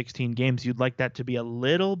 points in 16 games. You'd like that to be a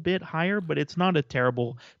little bit higher, but it's not a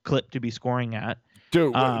terrible clip to be scoring at.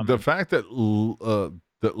 Dude, the fact that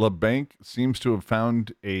that Labanc seems to have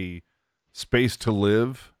found a space to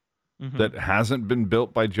live that hasn't been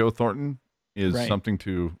built by Joe Thornton is something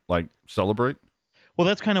to like celebrate. Well,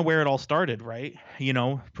 that's kind of where it all started, right?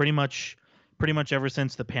 Pretty much ever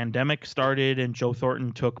since the pandemic started and Joe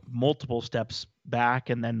Thornton took multiple steps back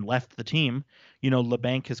and then left the team,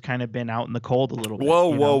 Labanc has kind of been out in the cold a little bit.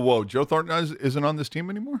 Whoa. Joe Thornton isn't on this team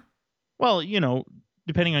anymore? Well,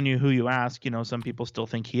 depending on who you ask, some people still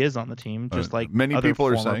think he is on the team, just like many other people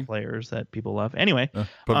are former saying players that people love. Anyway,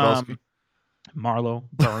 Pavelski. Marleau,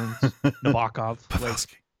 Burns, Nabokov.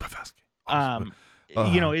 Pavelski.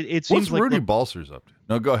 It seems what's like Rudy Balcers up to?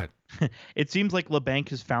 No, go ahead. It seems like Labanc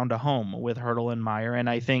has found a home with Hertl and Meier, and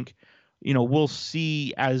I think, we'll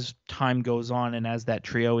see as time goes on and as that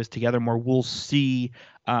trio is together more, we'll see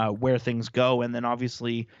where things go. And then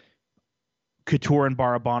obviously Couture and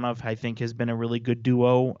Barabanov, I think, has been a really good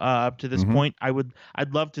duo up to this point.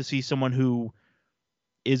 I'd love to see someone who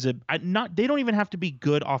is they don't even have to be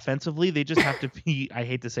good offensively. They just have to be, I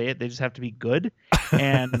hate to say it, they just have to be good.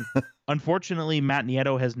 And unfortunately, Matt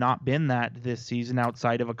Nieto has not been that this season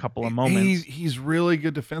outside of a couple of moments. He's really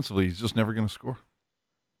good defensively. He's just never going to score.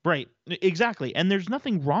 Right. Exactly. And there's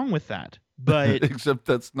nothing wrong with that. But except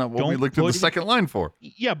that's not what we looked at the second line for.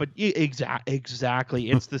 Yeah, but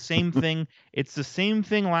exactly. It's the same thing. It's the same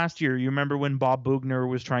thing last year. You remember when Bob Bugner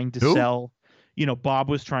was trying to sell, Bob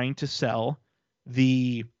was trying to sell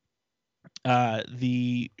the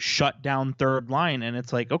shutdown third line, and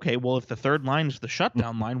it's like, okay, well, if the third line is the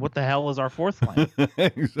shutdown line, what the hell is our fourth line?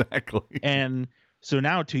 Exactly. And so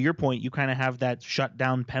now, to your point, you kind of have that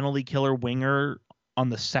shutdown penalty killer winger on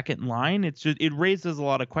the second line. It raises a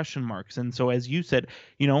lot of question marks. And so, as you said,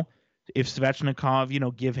 if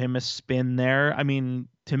Svechnikov, give him a spin there. I mean,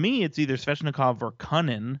 to me, it's either Svechnikov or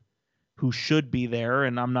Cunnin who should be there,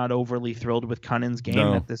 and I'm not overly thrilled with Cunnin's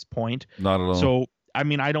game at this point. Not at all. So, I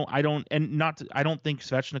mean, I don't think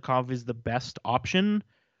Svechnikov is the best option,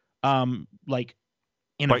 like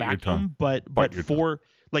in a vacuum. But for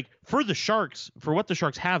the Sharks, for what the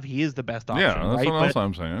Sharks have, he is the best option. Yeah, that's what else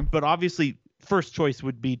I'm saying. But obviously, first choice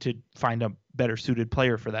would be to find a better suited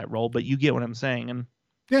player for that role. But you get what I'm saying, and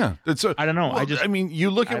yeah, I don't know. Well, I mean,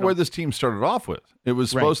 you look at where this team started off with. It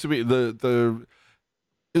was supposed to be the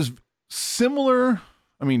is similar.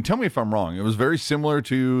 I mean, tell me if I'm wrong. It was very similar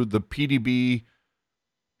to the PDB.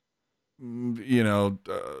 The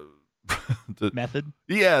method.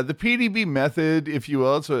 Yeah, the PDB method, if you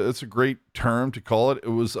will. It's a great term to call it. It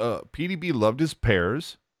was PDB loved his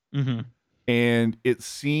pairs. And it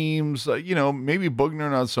seems, maybe Bugner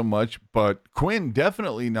not so much, but Quinn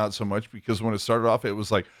definitely not so much, because when it started off, it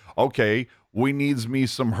was like, okay, we needs me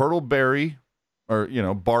some Hertl Berry, or,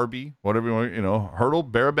 Barbie, whatever you want,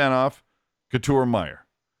 Hertl, Barabanov, Couture, Meier.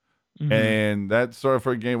 And that started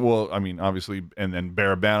for a game. Well, I mean, obviously, and then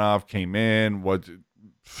Barabanov came in,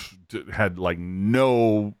 had like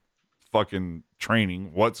no fucking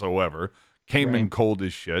training whatsoever, came in cold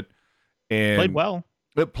as shit, and played well.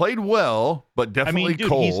 It played well, but definitely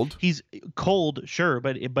cold. He's cold, sure,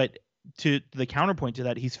 but to the counterpoint to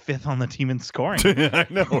that, he's fifth on the team in scoring. I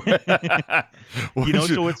know.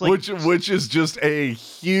 So it's like which is just a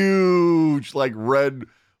huge like red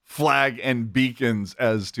flag and beacons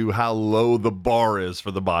as to how low the bar is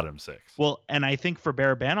for the bottom six. Well, and I think for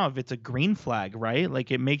Barabanov, it's a green flag, right?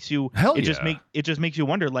 Like it makes you just makes you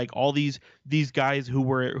wonder, like all these guys who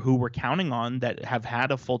we're counting on that have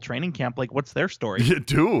had a full training camp, like what's their story? Yeah,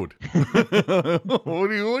 dude. What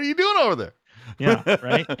are you doing over there? Yeah,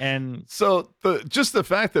 right. And So just the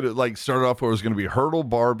fact that it like started off where it was going to be Hurdle,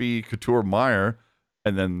 Barbie, Couture, Meyer,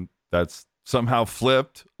 and then that's somehow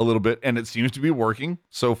flipped a little bit, and it seems to be working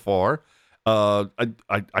so far.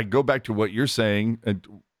 I go back to what you're saying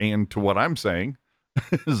and to what I'm saying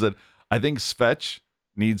is that I think Svech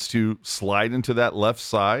needs to slide into that left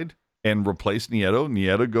side and replace Nieto.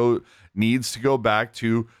 Nieto needs to go back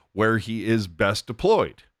to where he is best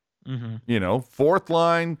deployed. Fourth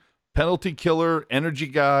line, penalty killer, energy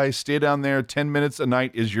guy, stay down there. 10 minutes a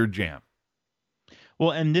night is your jam.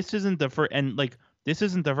 Well, and this isn't the first, and like this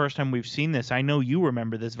isn't the first time we've seen this. I know you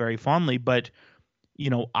remember this very fondly, but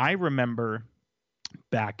I remember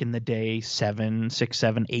back in the day, 7, 6,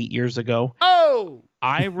 7, 8 years ago. Oh,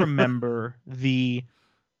 I remember the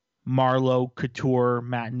Marleau, Couture,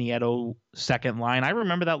 Matt Nieto second line. I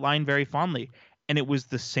remember that line very fondly, and it was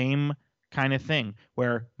the same kind of thing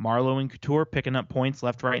where Marleau and Couture picking up points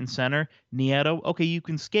left, right, and center. Nieto, okay, you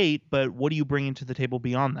can skate, but what are you bringing to the table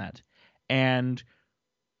beyond that? And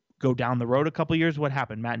go down the road a couple years, what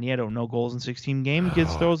happened? Matt Nieto, no goals in 16 games,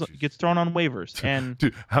 gets thrown on waivers. And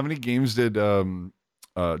dude, how many games did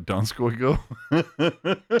Donskoy go?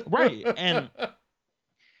 right,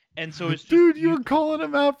 and so it's just, dude, you were calling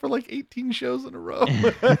him out for like 18 shows in a row.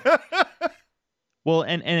 Well,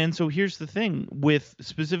 and so here's the thing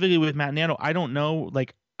specifically with Matt Nieto. I don't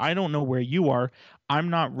know where you are.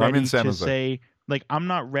 I'm not ready to say. Like, I'm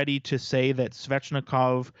not ready to say that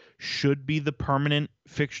Svechnikov should be the permanent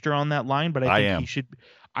fixture on that line, but I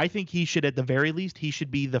think he should at the very least, he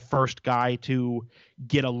should be the first guy to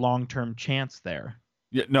get a long-term chance there.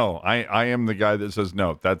 Yeah, no, I am the guy that says,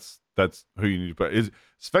 no, that's who you need to put. Is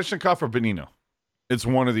Svechnikov or Bonino? It's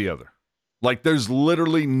one or the other. Like, there's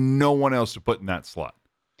literally no one else to put in that slot.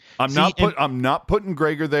 I'm not putting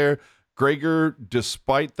Gregor there. Gregor,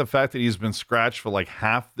 despite the fact that he's been scratched for like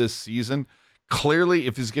half this season, clearly,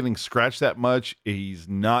 if he's getting scratched that much, he's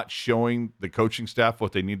not showing the coaching staff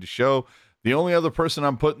what they need to show. The only other person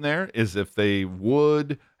I'm putting there is if they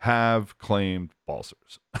would have claimed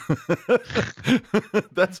Balcers.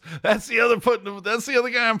 that's the other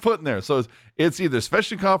guy I'm putting there. So it's either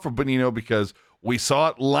Svechnikov or Bonino, because we saw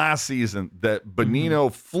it last season that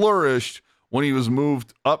Bonino flourished when he was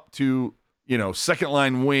moved up to second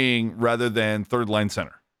line wing rather than third line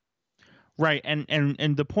center. Right,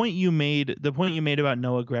 and the point you made about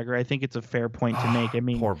Noah Gregor, I think it's a fair point to make. I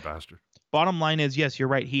mean, poor bastard. Bottom line is, yes, you're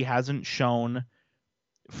right. He hasn't shown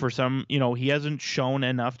he hasn't shown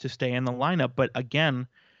enough to stay in the lineup. But again,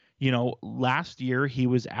 last year he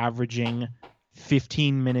was averaging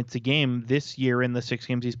 15 minutes a game. This year, in the 6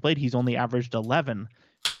 games he's played, he's only averaged 11.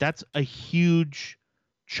 That's a huge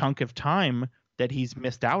chunk of time that he's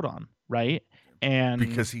missed out on, right? And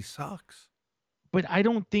because he sucks. But I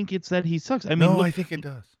don't think it's that he sucks. I mean, I think it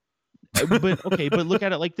does. But look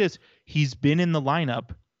at it like this. He's been in the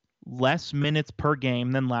lineup less minutes per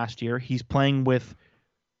game than last year. He's playing with,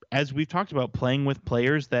 as we've talked about, playing with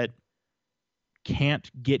players that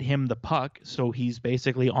can't get him the puck. So he's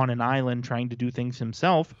basically on an island trying to do things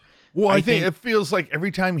himself. Well, I think it feels like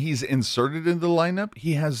every time he's inserted into the lineup,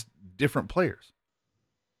 he has different players.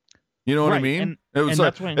 You know what I mean?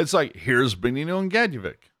 It's like, here's Bonino and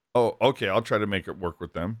Gadjevic. Oh, okay, I'll try to make it work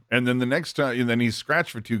with them. And then the next time, and then he's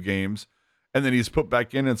scratched for 2 games, and then he's put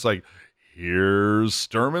back in. And it's like, here's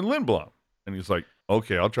Sturm and Lindblom. And he's like,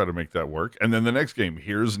 okay, I'll try to make that work. And then the next game,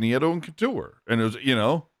 here's Nieto and Couture. And it was,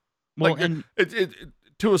 well, like, and it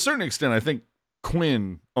to a certain extent, I think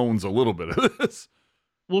Quinn owns a little bit of this.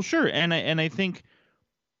 Well, sure. And I think,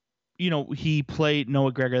 he played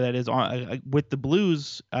Noah Gregor, that is, on with the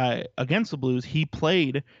Blues, against the Blues. He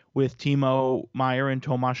played with Timo Meyer and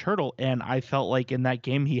Tomas Hertl, and I felt like in that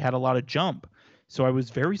game he had a lot of jump. So I was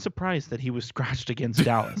very surprised that he was scratched against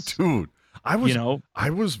Dallas. Dude, I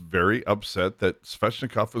was very upset that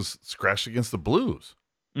Svechnikov was scratched against the Blues.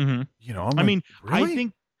 Mm-hmm.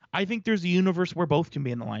 Really? I think there's a universe where both can be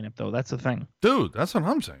in the lineup, though. That's the thing. Dude, that's what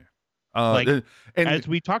I'm saying. And as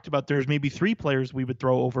we talked about, there's maybe 3 players we would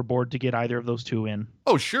throw overboard to get either of those 2 in.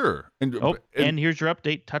 Oh, sure. And here's your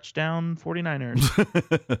update. Touchdown 49ers.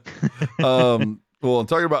 Well,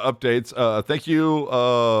 talking about updates, thank you,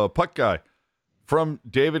 Puck Guy. From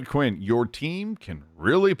David Quinn, your team can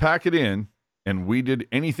really pack it in, and we did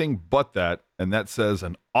anything but that, and that says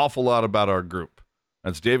an awful lot about our group.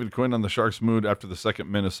 That's David Quinn on the Sharks mood after the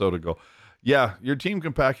second Minnesota goal. Yeah, your team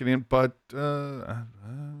can pack it in, but I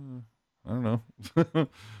don't know.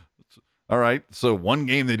 All right, so 1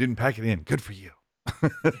 game they didn't pack it in. Good for you.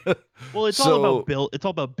 Well, it's all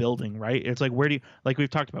about building, right? It's like, like we've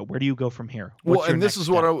talked about, where do you go from here? This is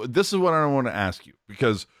what I want to ask you,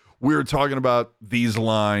 because we were talking about these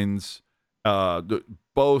lines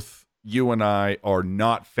both you and I are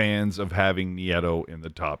not fans of having Nieto in the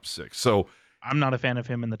top 6. So I'm not a fan of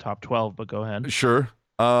him in the top 12, but go ahead. sure.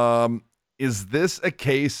 Is this a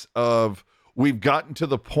case of we've gotten to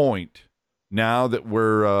the point now that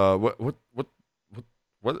we're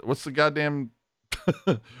what's the goddamn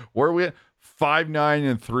where are we at?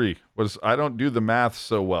 5-9-3. I don't do the math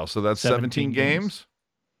so well. So that's 17 games.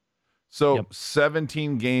 So Yep.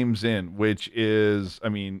 17 games in, which is, I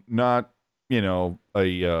mean, not, a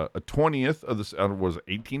 20th of this, was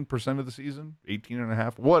 18% of the season, 18 and a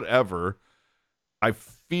half, whatever. I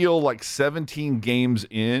feel like 17 games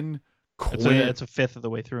in, It's a fifth of the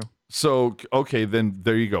way through. So, okay, then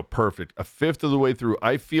there you go. Perfect. A fifth of the way through.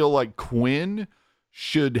 I feel like Quinn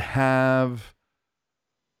should have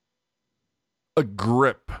a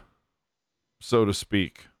grip, so to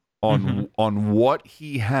speak, on what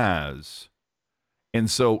he has. And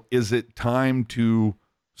so is it time to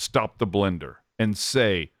stop the blender and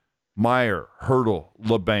say, Meyer, Hurdle,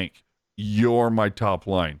 LeBanc, you're my top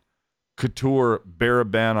line. Couture,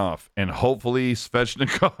 Barabanov, and hopefully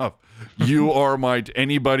Svechnikov, you are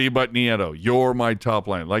anybody but Nieto. You're my top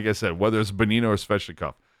line. Like I said, whether it's Bonino or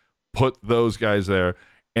Svechnikov, put those guys there.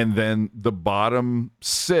 And then the bottom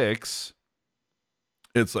 6,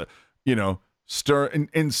 it's Sturm.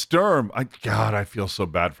 And Sturm, I feel so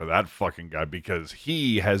bad for that fucking guy because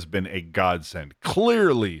he has been a godsend.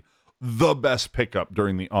 Clearly the best pickup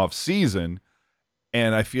during the offseason.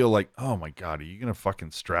 And I feel like, oh my God, are you going to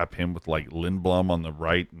fucking strap him with like Lindblom on the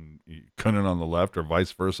right and Kunnin on the left or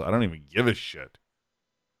vice versa? I don't even give a shit.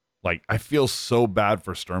 Like, I feel so bad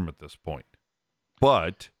for Sturm at this point.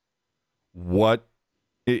 But my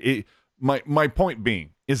point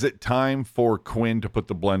being, is it time for Quinn to put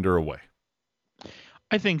the blender away?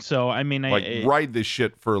 I think so. I mean, ride this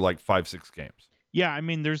shit for like 5-6 games. Yeah, I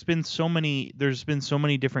mean, there's been so many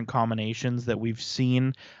different combinations that we've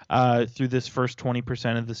seen through this first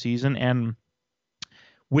 20% of the season, and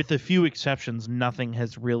with a few exceptions, nothing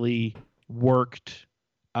has really worked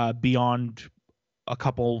beyond a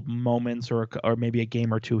couple moments or maybe a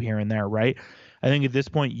game or two here and there, right? I think at this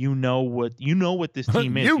point, you know what this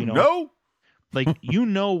team is. you know? Like, you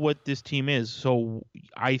know what this team is. So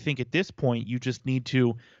I think at this point, you just need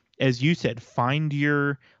to, as you said, find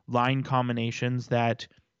your line combinations that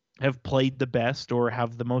have played the best or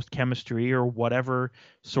have the most chemistry or whatever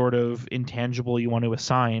sort of intangible you want to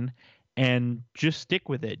assign, and just stick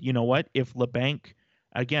with it. You know what? If LeBanc,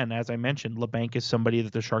 again, as I mentioned, LeBanc is somebody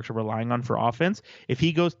that the Sharks are relying on for offense. If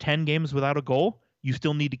he goes 10 games without a goal, you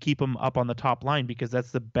still need to keep him up on the top line because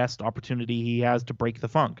that's the best opportunity he has to break the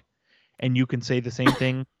funk. And you can say the same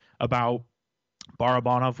thing about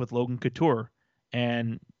Barabanov with Logan Couture,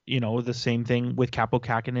 and the same thing with Capo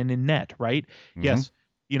Kakinen in net, right? Mm-hmm. Yes,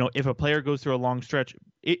 if a player goes through a long stretch,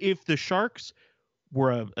 if the Sharks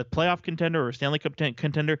were a playoff contender or a Stanley Cup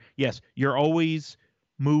contender, yes, you're always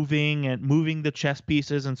moving the chess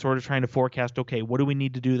pieces and sort of trying to forecast, okay, what do we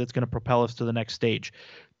need to do that's going to propel us to the next stage?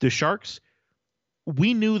 The Sharks,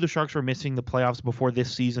 we knew the Sharks were missing the playoffs before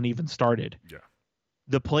this season even started. Yeah.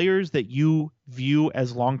 The players that you view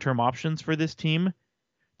as long-term options for this team,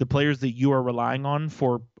 the players that you are relying on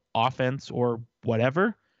for offense or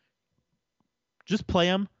whatever, just play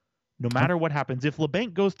them no matter what happens. If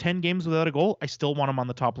LeBanc goes 10 games without a goal, I still want him on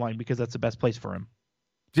the top line because that's the best place for him.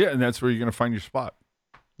 Yeah, and that's where you're going to find your spot.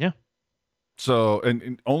 Yeah. So,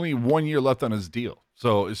 and only 1 year left on his deal.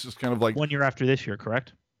 So it's just kind of like 1 year after this year,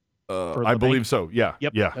 correct? I believe so. Yeah.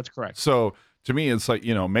 Yep. Yeah. That's correct. So to me, it's like,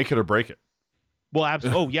 make it or break it. Well,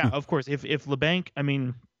 absolutely. Oh, yeah, of course. If LeBanc, I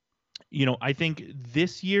mean, I think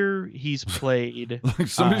this year he's played. Like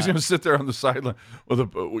somebody's going to sit there on the sideline with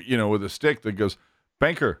a stick that goes,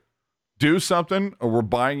 Banker, do something or we're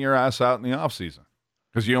buying your ass out in the offseason.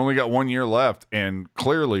 Because you only got 1 year left. And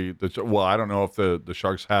clearly, I don't know if the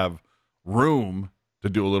Sharks have room to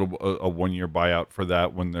do a 1 year buyout for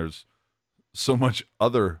that when there's so much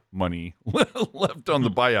other money left on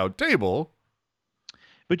the buyout table.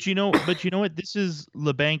 But you know what? This is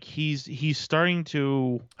LeBanc. He's starting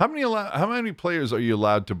to. How many players are you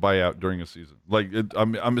allowed to buy out during a season? Like,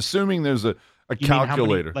 I'm assuming there's a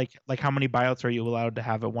calculator. Like how many buyouts are you allowed to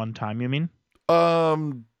have at one time? You mean?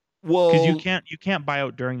 Well, because you can't buy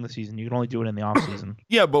out during the season. You can only do it in the off season.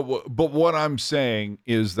 Yeah, but what I'm saying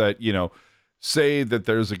is that say that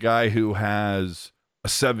there's a guy who has a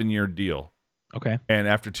 7-year deal. Okay. And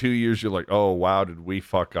after 2 years, you're like, oh, wow, did we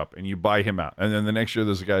fuck up? And you buy him out. And then the next year,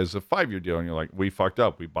 there's a guy who's a 5-year deal. And you're like, we fucked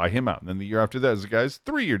up. We buy him out. And then the year after that, there's a guy's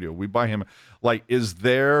 3-year deal. We buy him. Like, is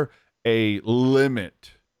there a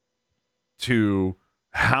limit to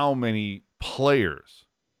how many players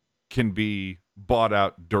can be bought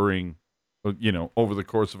out during over the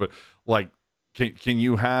course of it. Like, can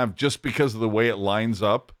you have, just because of the way it lines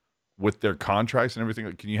up with their contracts and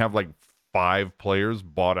everything, can you have like 5 players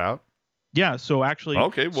bought out? Yeah. So actually,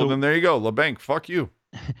 Okay, well then there you go, LeBanc. Fuck you.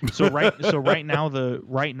 so right now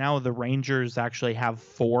the Rangers actually have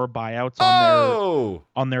 4 buyouts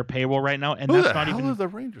on their payroll right now, and Who that's the not hell even are the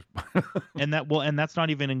Rangers? and that's not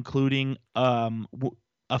even including a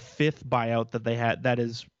 5th buyout that they had that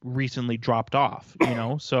is recently dropped off.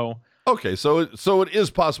 So. Okay, so it is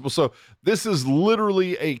possible. So this is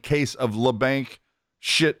literally a case of LeBanc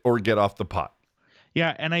shit or get off the pot.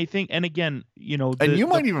 Yeah, and I think, and again, And you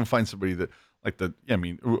might even find somebody that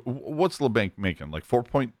what's LeBanc making? Like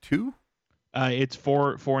 4.2? It's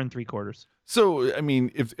 4 3/4. So, I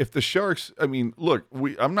mean, if the Sharks, look,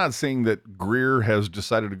 I'm not saying that Greer has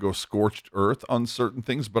decided to go scorched earth on certain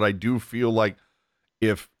things, but I do feel like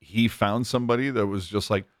if he found somebody that was just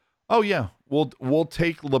like, oh yeah, we'll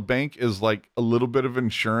take LeBanc as like a little bit of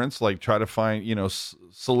insurance, like try to find,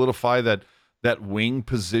 solidify that wing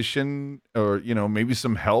position, or maybe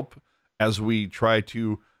some help as we try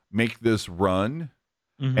to make this run.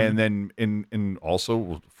 Mm-hmm. And then and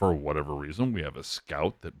also, for whatever reason, we have a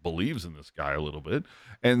scout that believes in this guy a little bit.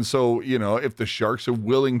 And so, if the Sharks are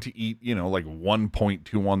willing to eat, like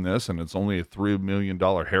 1.2 on this, and it's only a $3 million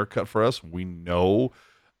haircut for us, we know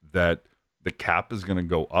that the cap is going to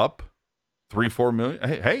go up 3-4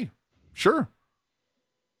 million. Hey, sure.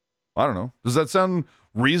 I don't know. Does that sound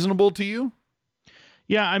reasonable to you?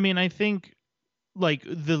 Yeah, I mean, I think like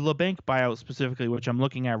the LeBanc buyout specifically, which I'm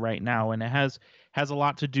looking at right now, and it has a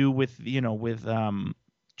lot to do with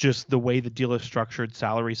just the way the deal is structured,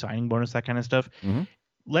 salary, signing bonus, that kind of stuff. Mm-hmm.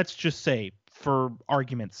 Let's just say, for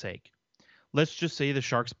argument's sake, the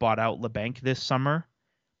Sharks bought out LeBanc this summer.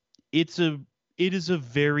 It is a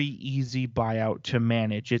very easy buyout to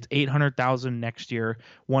manage. It's $800,000 next year,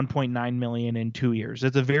 $1.9 million in 2 years.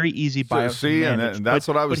 It's a very easy buyout to manage. And that's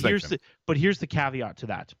what I was thinking. But here's the caveat to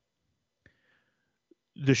that.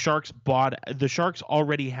 The Sharks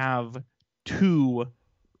already have 2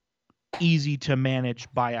 easy to manage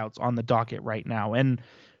buyouts on the docket right now, and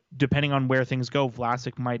depending on where things go,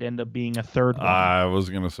 Vlasic might end up being a 3rd one. I was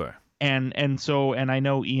gonna say, and I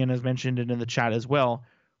know Ian has mentioned it in the chat as well.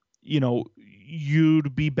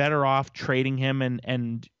 You'd be better off trading him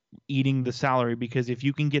and eating the salary, because if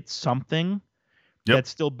you can get something, that's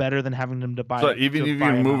still better than having them to buy. So even if you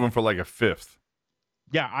can move him for like a 5th.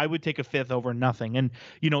 Yeah, I would take a 5th over nothing. And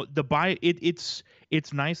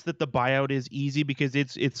it's nice that the buyout is easy, because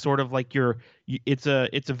it's sort of like it's a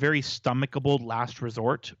very stomachable last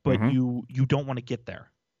resort, but you don't want to get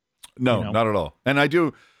there. No, not at all. And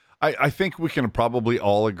I think we can probably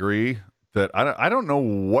all agree that I don't know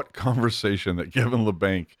what conversation that Kevin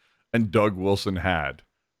LeBanc and Doug Wilson had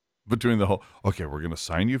between the whole, okay, we're going to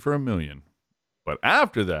sign you for $1 million, but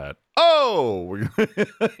after that,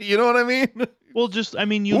 you know what I mean? Well,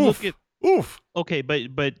 look at okay,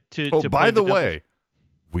 but to by the way,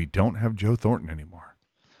 we don't have Joe Thornton anymore.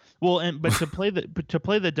 Well, but to play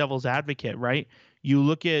the devil's advocate, right? You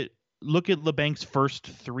look at LeBanc's first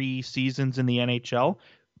 3 seasons in the NHL.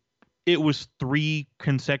 It was 3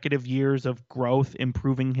 consecutive years of growth,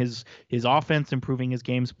 improving his offense, improving his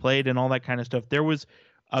games played, and all that kind of stuff. There was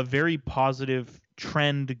a very positive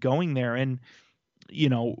trend going there, and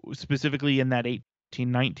specifically in that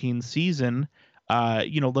 18-19 season,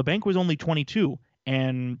 LeBanc was only 22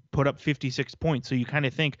 and put up 56 points. So you kind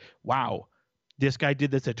of think, wow, this guy did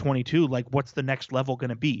this at 22. Like, what's the next level going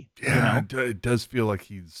to be? Yeah, it does feel like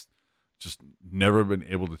he's just never been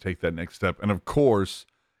able to take that next step. And of course,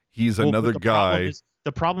 he's another guy.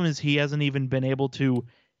 The problem is he hasn't even been able to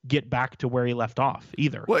get back to where he left off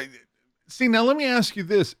either. Well, see, now let me ask you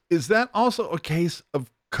this. Is that also a case of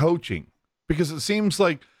coaching? Because it seems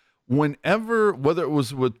like whenever, whether it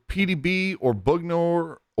was with PDB or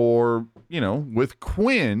Boughner or, with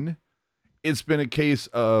Quinn, it's been a case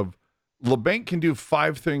of LeBanc can do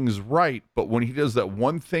 5 things right, but when he does that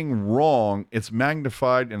one thing wrong, it's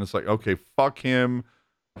magnified, and it's like, okay, fuck him,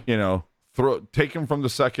 take him from the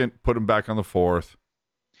second, put him back on the 4th.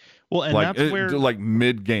 Well, and that's where, like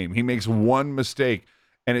mid-game, he makes one mistake,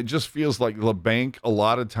 and it just feels like LeBanc a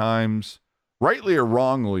lot of times, rightly or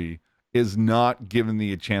wrongly, is not given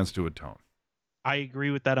a chance to atone. I agree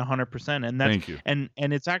with that 100%, and thank you. And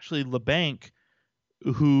it's actually LeBanc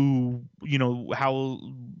who, how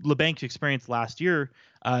LeBanc's experience last year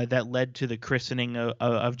that led to the christening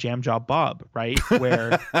of Jam Job Bob, right?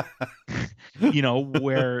 Where,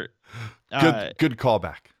 where good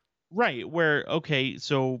callback. Right, where, okay,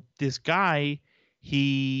 so this guy,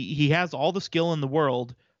 he has all the skill in the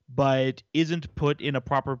world, but isn't put in a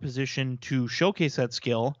proper position to showcase that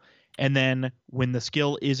skill. And then when the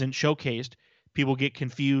skill isn't showcased, people get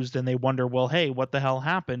confused and they wonder, well, hey, what the hell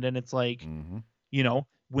happened? And it's like, you know,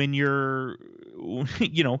 when you're,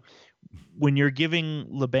 you know, when you're giving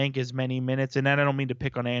Labanc as many minutes, and I don't mean to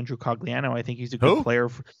pick on Andrew Cogliano. I think he's a good player.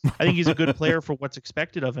 I think he's a good player for what's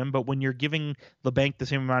expected of him. But when you're giving Labanc the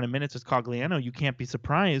same amount of minutes as Cogliano, you can't be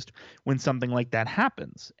surprised when something like that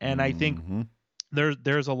happens. And I think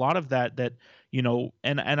there's a lot of that, you know,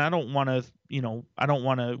 and I don't want to, you know, I don't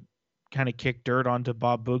want to kind of kick dirt onto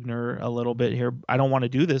Bob Boughner a little bit here. I don't want to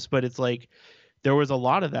do this, but it's like there was a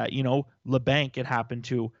lot of that, you know. Labanc, it happened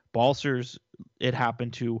to. Balcers, it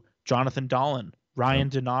happened to. Jonathan Dahlen, Ryan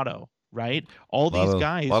Donato, right? All these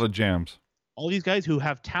guys, a lot of jams. All these guys who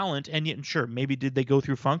have talent, and yet, sure, maybe did they go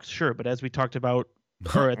through funks? Sure, but as we talked about,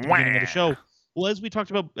 or at the beginning of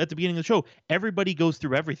the show, everybody goes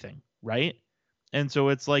through everything, right? And so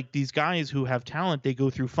it's like these guys who have talent, they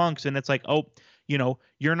go through funks, and it's like, oh, you know,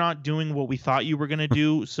 you're not doing what we thought you were going to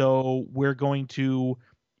do, so we're going to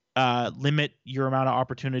limit your amount of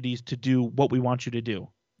opportunities to do what we want you to do.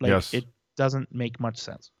 Like, it doesn't make much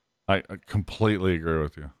sense. I completely agree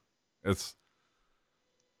with you. It's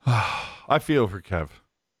I feel for Kev.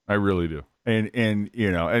 I really do. And you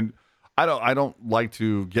know, and I don't like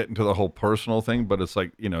to get into the whole personal thing, but it's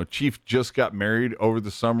like, you know, Chief just got married over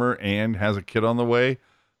the summer and has a kid on the way.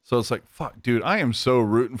 So it's like, fuck, dude, I am so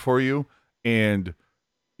rooting for you. And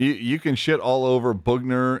you can shit all over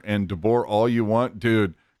Boughner and DeBoer all you want,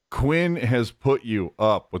 dude. Quinn has put you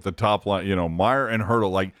up with the top line, you know, Meyer and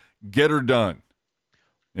Hurdle, like, get her done.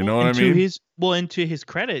 You know what I mean? And to his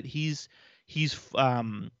credit, he's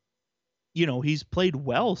you know, he's played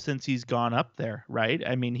well since he's gone up there, right?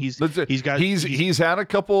 I mean, he's had a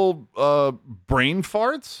couple brain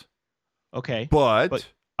farts. Okay, but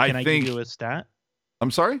can I give you a stat?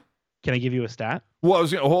 I'm sorry? Can I give you a stat? Well,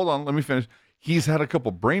 hold on, let me finish. He's had a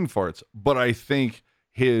couple brain farts, but I think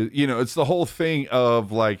it's the whole thing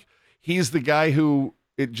of like, he's the guy who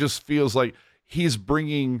it just feels like he's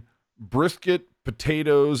bringing brisket,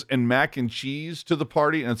 potatoes, and mac and cheese to the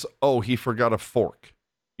party, and it's, oh, he forgot a fork.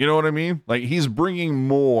 You know what I mean? Like, he's bringing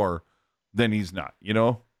more than he's not, you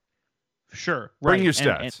know? Sure. Bring your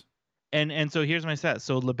stats. And so here's my stats.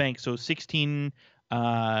 So Labanc,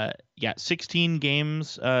 16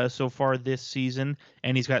 games so far this season,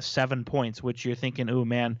 and he's got 7 points, which you're thinking, oh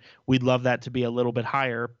man, we'd love that to be a little bit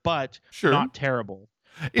higher, but not terrible.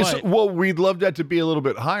 Well, we'd love that to be a little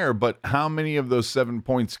bit higher, but how many of those 7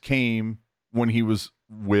 points came when he was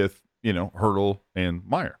with, you know, Hurdle and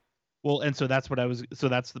Meyer? Well, and so that's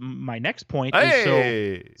my next point.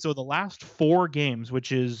 Hey! So the last 4 games,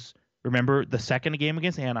 which is, remember, the second game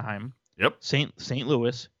against Anaheim, St.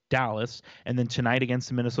 Louis, Dallas, and then tonight against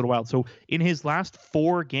the Minnesota Wild. So in his last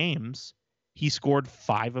 4 games, he scored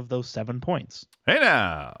 5 of those 7 points. Hey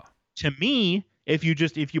now. To me, if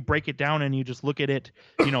you break it down and you just look at it,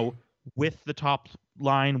 you know, with the top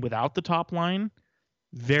line, without the top line,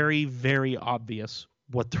 very, very obvious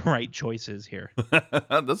what the right choice is here.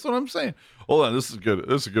 That's what I'm saying. Hold on, this is good.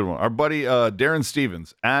 This is a good one. Our buddy Darren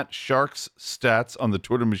Stevens at Sharks Stats on the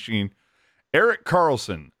Twitter machine. Erik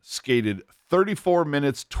Karlsson skated 34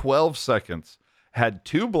 minutes 12 seconds, had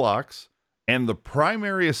 2 blocks, and the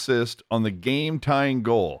primary assist on the game-tying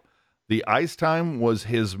goal. The ice time was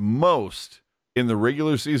his most in the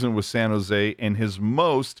regular season with San Jose, and his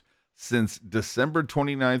most since December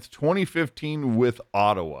 29th, 2015 with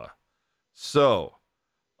Ottawa. So,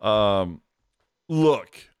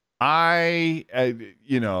 look, every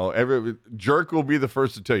jerk will be the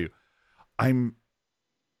first to tell you, I'm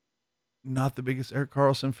not the biggest Erik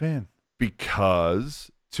Karlsson fan, because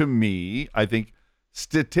to me, I think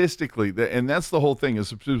statistically, and that's the whole thing,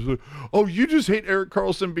 is, oh, you just hate Erik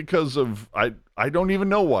Karlsson because of, I don't even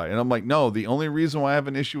know why. And I'm like, no, the only reason why I have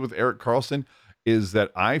an issue with Erik Karlsson is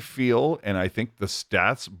that I feel, and I think the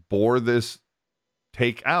stats bore this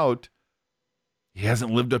take out, he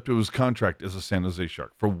hasn't lived up to his contract as a San Jose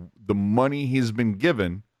Shark. For the money he's been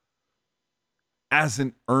given,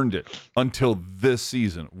 hasn't earned it until this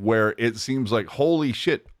season, where it seems like, holy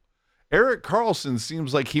shit, Erik Karlsson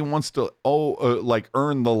seems like he wants to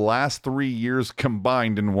earn the last 3 years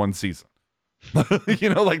combined in one season. You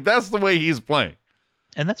know, like, that's the way he's playing.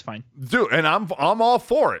 And that's fine. Dude, and I'm all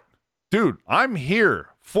for it. Dude, I'm here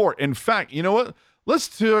for it. In fact, you know what? Let's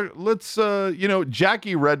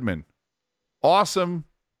Jackie Redmond. Awesome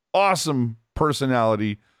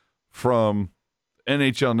personality from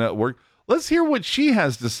NHL Network. Let's hear what she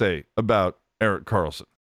has to say about Erik Karlsson.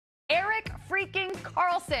 Erik freaking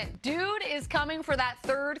Carlson, dude is coming for that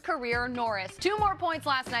third career Norris. 2 more points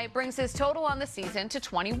last night brings his total on the season to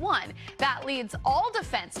 21. That leads all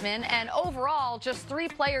defensemen, and overall, just 3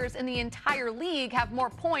 players in the entire league have more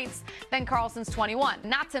points than Carlson's 21.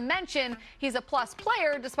 Not to mention, he's a plus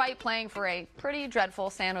player despite playing for a pretty dreadful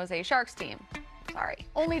San Jose Sharks team. Sorry.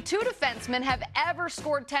 Only 2 defensemen have ever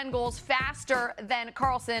scored 10 goals faster than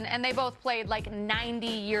Carlson, and they both played like 90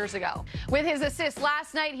 years ago. With his assists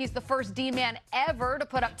last night, he's the first D-man ever to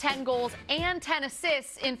put up 10 goals and 10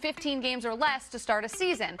 assists in 15 games or less to start a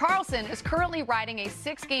season. Carlson is currently riding a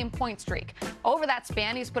 6-game point streak. Over that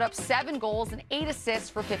span, he's put up 7 goals and 8 assists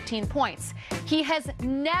for 15 points. He has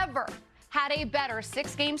never had a better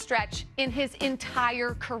 6-game stretch in his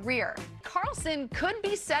entire career. Carlson could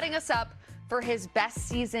be setting us up for his best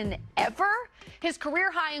season ever. His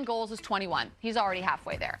career high in goals is 21. He's already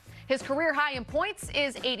halfway there. His career high in points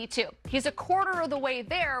is 82. He's a quarter of the way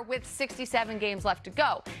there with 67 games left to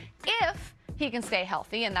go. If he can stay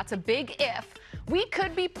healthy, and that's a big if, we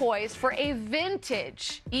could be poised for a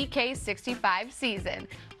vintage EK65 season.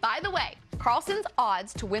 By the way, Carlson's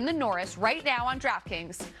odds to win the Norris right now on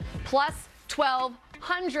DraftKings, plus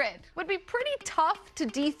 1,200. Would be pretty tough to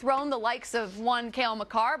dethrone the likes of one Cale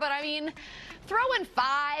Makar, but I mean, throwing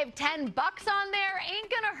 $5, $10 on there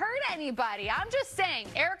ain't gonna hurt anybody. I'm just saying,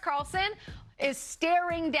 Erik Karlsson is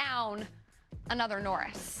staring down another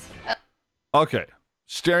Norris. Okay.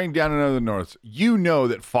 Staring down another Norris. You know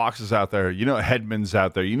that Fox is out there. You know Hedman's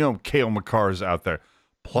out there. You know Cale Makar is out there.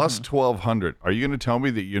 Plus 1,200. Are you going to tell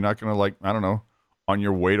me that you're not going to, like, I don't know, on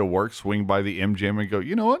your way to work, swing by the MGM and go,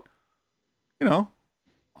 you know what? You know,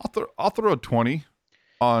 I'll throw a 20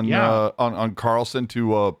 on Karlsson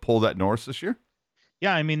to pull that Norris this year.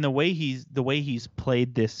 Yeah, I mean the way he's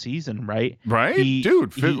played this season, right? Right,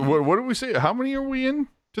 dude. What did we say? How many are we in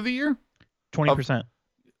to the year? 20%.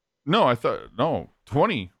 No,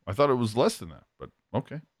 20. I thought it was less than that, but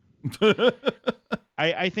okay.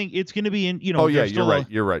 I think it's going to be in. You know. Oh yeah, you're right.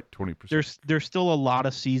 You're right. 20%. There's still a lot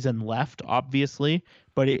of season left, obviously,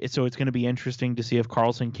 but so it's going to be interesting to see if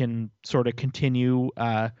Karlsson can sort of continue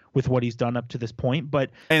with what he's done up to this point. But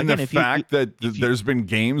and again, the fact that there's been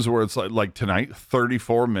games where it's like tonight,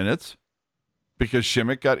 34 minutes because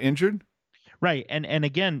Šimek got injured. Right, and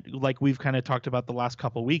again, like we've kind of talked about the last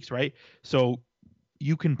couple of weeks, right? So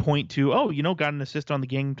you can point to, got an assist on the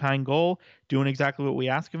game-tying goal, doing exactly what we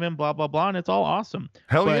ask of him, blah, blah, blah, and it's all awesome.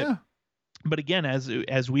 Yeah. But again,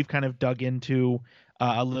 as we've kind of dug into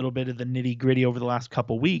a little bit of the nitty-gritty over the last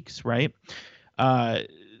couple weeks, right?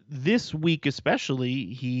 This week especially,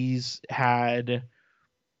 he's had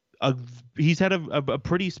a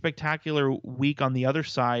pretty spectacular week on the other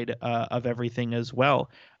side of everything as well.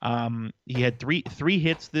 He had three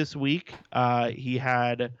hits this week. He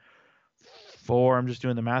had 4. I'm just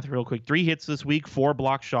doing the math real quick. 3 hits this week, 4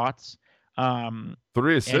 block shots. 3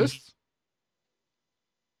 assists.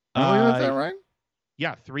 Am I looking at that right?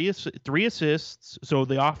 Yeah, 3 assists. So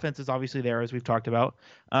the offense is obviously there, as we've talked about.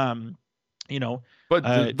 But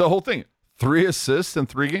the whole thing, 3 assists in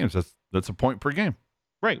 3 games. That's a point per game.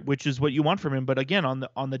 Right, which is what you want from him. But again,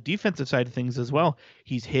 on the defensive side of things as well,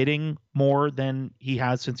 he's hitting more than he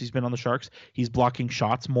has since he's been on the Sharks. He's blocking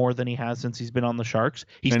shots more than he has since he's been on the Sharks.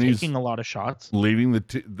 He's taking a lot of shots. Leading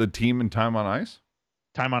the team in time on ice?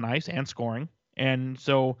 Time on ice and scoring. And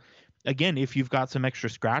so, again, if you've got some extra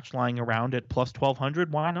scratch lying around at plus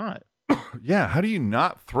 1,200, why not? Yeah, how do you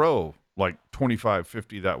not throw like 25,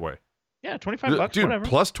 50 that way? Yeah, $25, dude, whatever.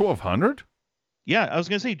 Plus 1,200? Yeah, I was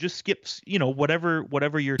gonna say just skip,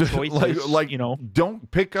 whatever your choice is. Don't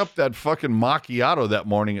pick up that fucking macchiato that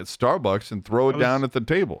morning at Starbucks and throw it down at the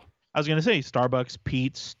table. I was gonna say Starbucks,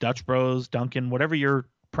 Pete's, Dutch Bros, Dunkin', whatever your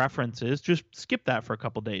preference is, just skip that for a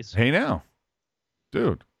couple days. Hey now,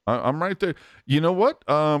 dude, I'm right there. You know what?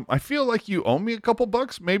 I feel like you owe me a couple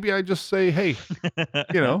bucks. Maybe I just say, hey,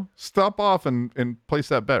 stop off and place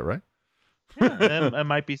that bet, right? Yeah, that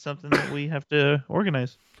might be something that we have to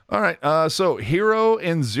organize. All right. So hero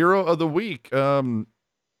and zero of the week.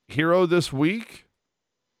 Hero this week.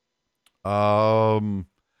 I'm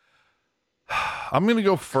going to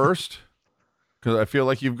go first because I feel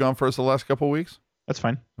like you've gone first the last couple of weeks. That's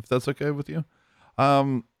fine. If that's okay with you.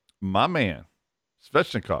 My man,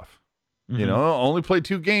 Svechnikov, only played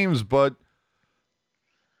 2 games, but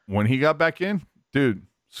when he got back in, dude,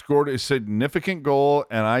 scored a significant goal.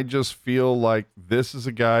 And I just feel like this is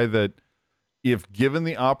a guy that, if given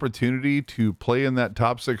the opportunity to play in that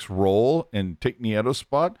top 6 role and take Nieto's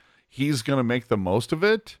spot, he's going to make the most of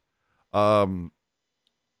it.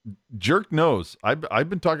 Jerk knows. I've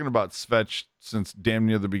been talking about Svech since damn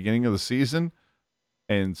near the beginning of the season,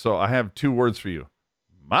 and so I have 2 words for you.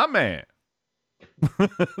 My man.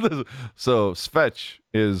 So Svetch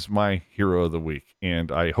is my hero of the week,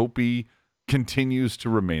 and I hope he continues to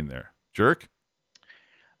remain there. Jerk?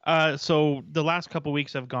 So the last couple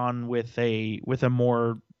weeks I've gone with a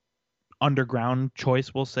more underground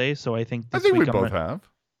choice, we'll say. So I think I this think week we both have.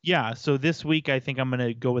 Yeah, so this week I think I'm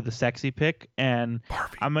gonna go with the sexy pick, and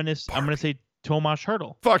Barbie. I'm gonna say Tomas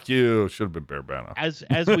Hertl. Fuck you. Should have been Bear Banner. As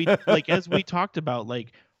we talked about,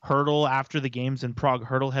 like Hertl after the games in Prague,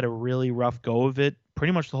 Hertl had a really rough go of it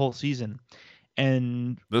pretty much the whole season.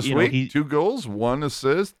 And This you week, know, 2 goals, 1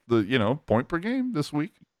 assist, point per game this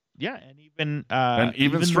week. yeah, and even And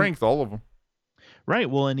even strength, all of them. right.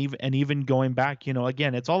 Well, and even going back,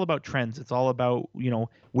 again, it's all about trends. It's all about,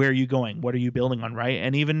 where are you going? What are you building on, right?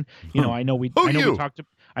 And even, I know we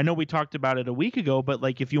talked about it a week ago, but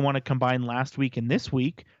like if you want to combine last week and this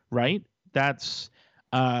week, right? That's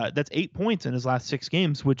 8 points in his last 6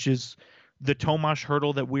 games, which is the Tomas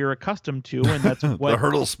Hertl that we're accustomed to, and that's what the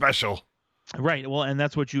Hertl special. Right. Well, and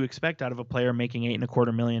that's what you expect out of a player making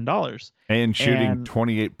 $8.25 million. And shooting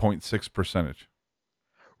 28.6%.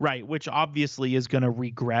 Right, which obviously is going to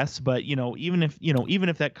regress, but even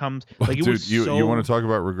if that comes, like it Dude, was you want to talk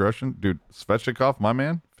about regression? Dude, Svechnikov, my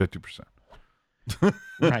man, 50%.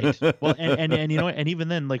 Right. Well, and and even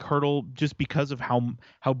then, like Hertl, just because of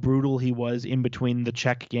how brutal he was in between the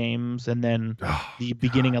Czech games and then the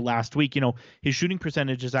beginning of last week, his shooting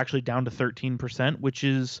percentage is actually down to 13%, which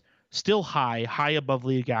is still high above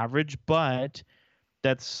league average, but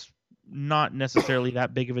that's not necessarily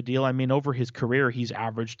that big of a deal. I mean, over his career, he's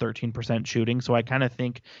averaged 13% shooting, so I kind of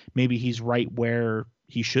think maybe he's right where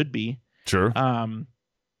he should be. Sure.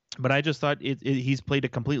 But I just thought he's played a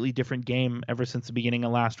completely different game ever since the beginning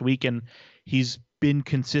of last week, and he's been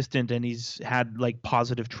consistent, and he's had like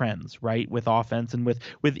positive trends, right, with offense and with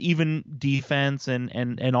even defense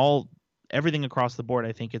and everything across the board.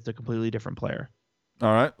 I think it's a completely different player.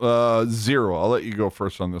 All right. 0. I'll let you go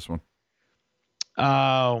first on this one.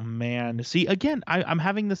 Oh man. See, again, I'm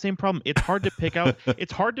having the same problem. It's hard to pick out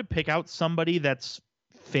it's hard to pick out somebody that's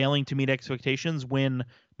failing to meet expectations when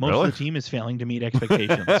most of the team is failing to meet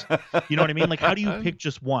expectations. You know what I mean? Like, how do you pick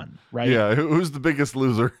just one, right? Yeah, who's the biggest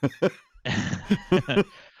loser?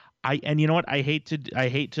 And you know what? I hate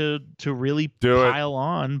to really pile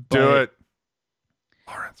on. But Do it.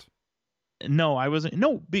 Lawrence. No, I wasn't.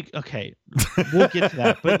 No, okay. We'll get to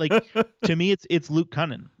that. But like to me it's Luke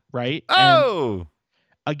Cunnin, right? Oh. And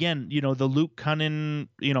again, the Luke Cunnin,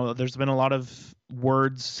 there's been a lot of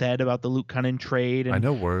words said about the Luke Cunnin trade and I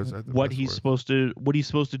know words. what he's supposed to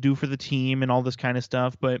do for the team and all this kind of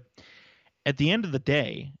stuff. But at the end of the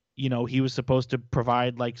day, he was supposed to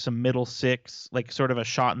provide like some middle six, like sort of a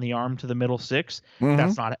shot in the arm to the middle six. Mm-hmm.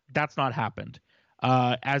 That's not happened.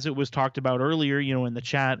 As it was talked about earlier, in the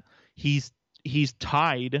chat, he's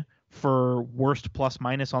tied for worst plus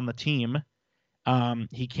minus on the team.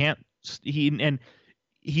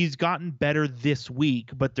 He's gotten better this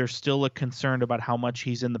week, but there's still a concern about how much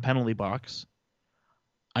he's in the penalty box.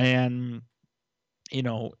 And,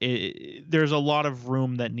 there's a lot of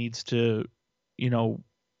room that needs to,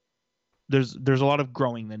 there's a lot of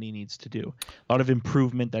growing that he needs to do, a lot of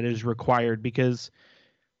improvement that is required because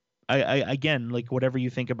again, like whatever you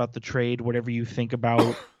think about the trade, whatever you think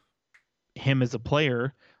about him as a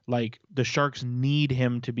player, like the Sharks need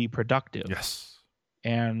him to be productive. Yes.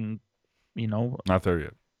 And, not there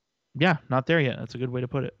yet. Yeah, not there yet. That's a good way to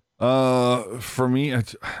put it. For me,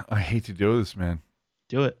 I hate to do this, man.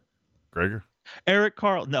 Do it. Gregor. Erik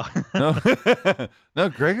Karl. No. No,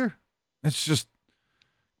 Gregor. It's just,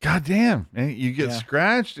 goddamn, man. You get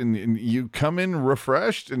scratched and you come in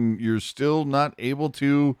refreshed and you're still not able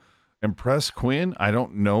to impress Quinn. I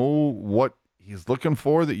don't know what he's looking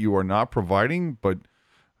for that you are not providing, but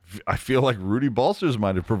I feel like Rudy Balcers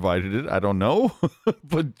might have provided it. I don't know,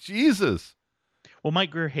 but Jesus. Well,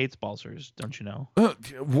 Mike Grier hates Balcers, don't you know?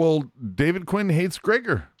 Well, David Quinn hates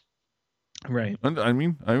Gregor. Right. I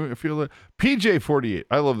mean, I feel that. PJ48,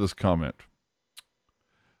 I love this comment.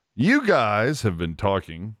 You guys have been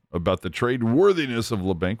talking about the trade worthiness of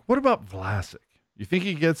LeBanc. What about Vlasic? You think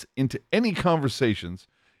he gets into any conversations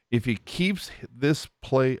if he keeps this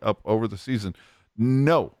play up over the season?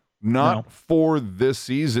 No. Not for this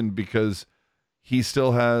season because he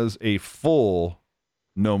still has a full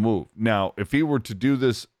no move. Now, if he were to do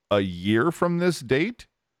this a year from this date,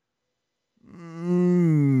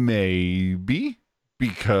 maybe,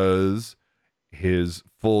 because his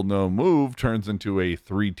full no move turns into a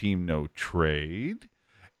 3-team no trade.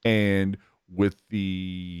 And with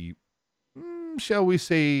the, shall we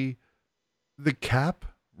say, the cap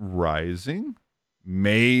rising,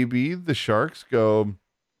 maybe the Sharks go,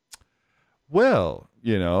 well,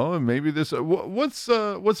 maybe this. What's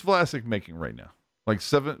Vlasic making right now? Like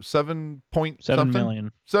seven point 7 something?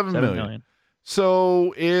 million. 7 million.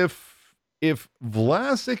 So if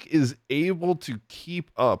Vlasic is able to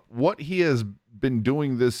keep up what he has been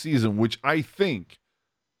doing this season, which I think,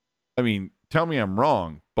 tell me I'm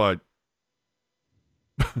wrong, but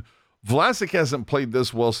Vlasic hasn't played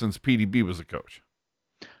this well since PDB was a coach.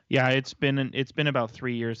 Yeah, it's been about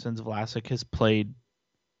 3 years since Vlasic has played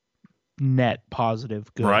net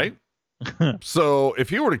positive good. Right? So if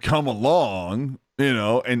he were to come along,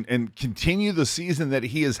 and continue the season that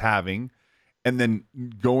he is having, and then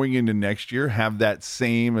going into next year, have that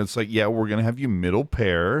same, it's like, yeah, we're going to have you middle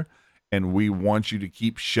pair, and we want you to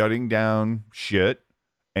keep shutting down shit,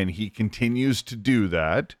 and he continues to do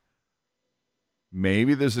that.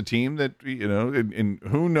 Maybe there's a team that, and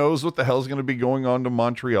who knows what the hell's going to be going on to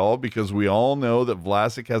Montreal, because we all know that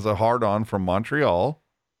Vlasic has a hard-on from Montreal.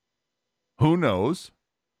 Who knows?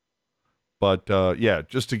 But, yeah,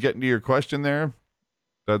 just to get into your question there,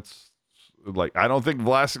 that's like, I don't think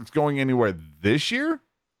Vlasic's going anywhere this year.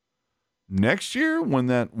 Next year, when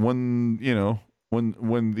the, I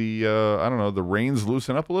don't know, the reins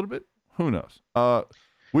loosen up a little bit, who knows? I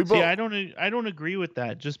don't agree with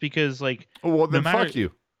that, just because, like, well, then fuck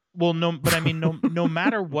you. Well, no, but no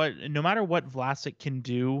matter what Vlasic can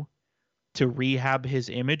do to rehab his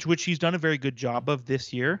image, which he's done a very good job of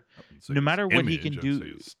this year, no matter what he can do,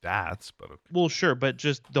 stats, but okay. Well, sure, but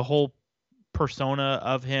just the whole persona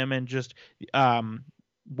of him and just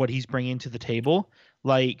what he's bringing to the table,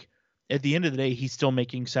 like, at the end of the day, he's still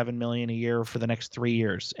making $7 million a year for the next 3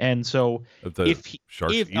 years, and so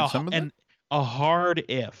a hard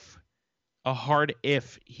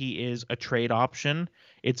if he is a trade option,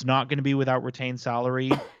 it's not going to be without retained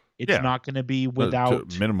salary. It's not going to be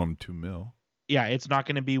without minimum $2 million. Yeah, it's not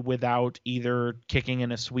going to be without either kicking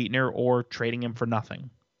in a sweetener or trading him for nothing.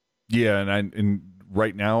 Yeah, and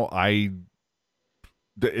right now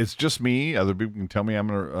it's just me. Other people can tell me I'm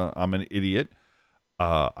an idiot.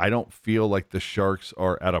 I don't feel like the Sharks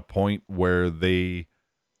are at a point where they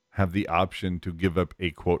have the option to give up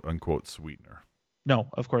a quote unquote sweetener. No,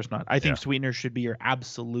 of course not. I think sweetener should be your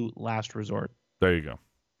absolute last resort. There you go.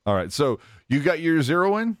 All right, so you got your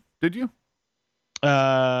 0 in, did you? Who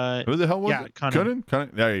the hell was it?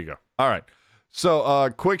 Cunnin? There you go. All right. So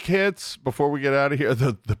quick hits before we get out of here.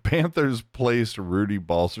 The Panthers placed Rudy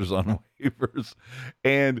Balcers on waivers,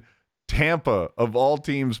 and Tampa, of all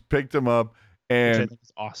teams, picked him up. And which I think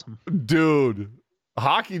is awesome. Dude,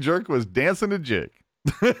 Hockey Jerk was dancing a jig.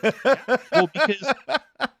 Well, because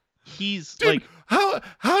he's like, how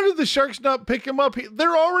did the Sharks not pick him up?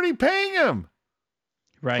 They're already paying him.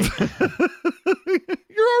 Right. You're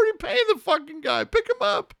already paying the fucking guy. Pick him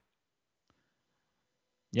up.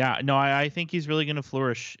 Yeah, no, I think he's really going to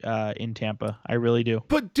flourish in Tampa. I really do.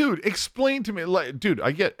 But, dude, explain to me. Like, dude,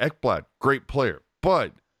 I get Ekblad, great player.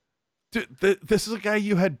 But, dude, this is a guy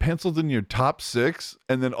you had penciled in your top 6,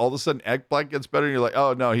 and then all of a sudden Ekblad gets better, and you're like,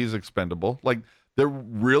 oh, no, he's expendable. Like, there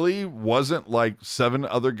really wasn't, like, 7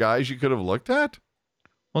 other guys you could have looked at?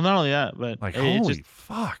 Well, not only that, but like, holy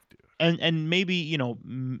fuck, dude. And maybe,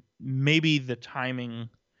 maybe the timing,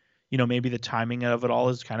 maybe the timing of it all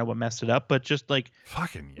is kind of what messed it up, but just like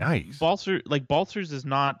fucking yikes. Balcers is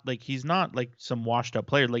not like, he's not like some washed up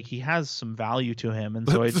player. Like, he has some value to him. And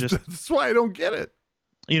so that's why I don't get it.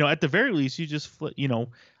 At the very least, you just flip,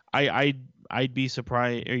 I'd be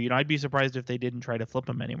surprised, or, I'd be surprised if they didn't try to flip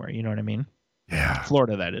him anywhere. You know what I mean? Yeah.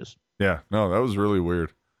 Florida, that is. Yeah. No, that was really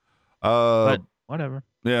weird. But whatever.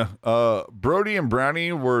 Yeah. Brody and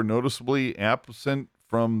Brownie were noticeably absent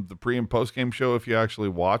from the pre and post game show if you actually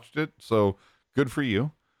watched it. So good for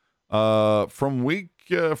you. From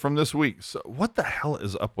this week. So what the hell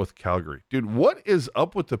is up with Calgary? Dude, what is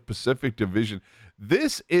up with the Pacific Division?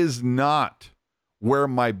 This is not where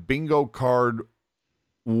my bingo card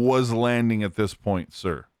was landing at this point,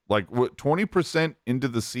 sir. Like, what, 20% into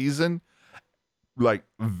the season? Like,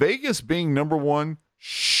 Vegas being number 1,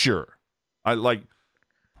 sure. I like,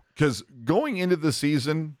 because going into the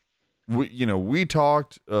season, we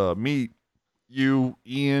talked, me, you,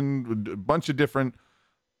 Ian, a bunch of different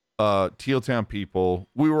Teal Town people.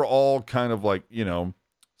 We were all kind of like,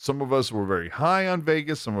 some of us were very high on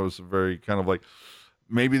Vegas. Some of us are very kind of like,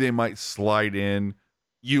 maybe they might slide in.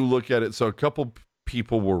 You look at it. So a couple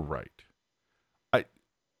people were right.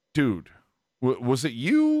 Dude, was it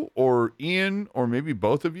you or Ian or maybe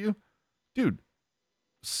both of you? Dude,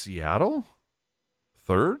 Seattle?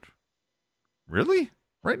 3rd? Really?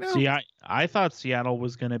 Right now? See, I thought Seattle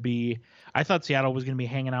was going to be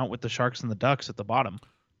hanging out with the Sharks and the Ducks at the bottom.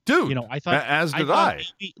 Dude, You know, I thought as did thought I.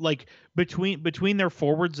 maybe, like between their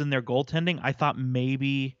forwards and their goaltending, I thought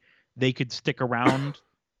maybe they could stick around.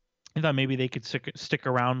 I thought maybe they could stick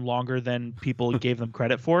around longer than people gave them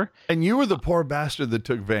credit for. And you were the poor bastard that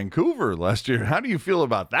took Vancouver last year. How do you feel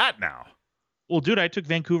about that now? Well, dude, I took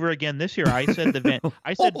Vancouver again this year. I said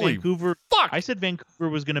I said Holy Vancouver. fuck. I said Vancouver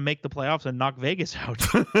was going to make the playoffs and knock Vegas out.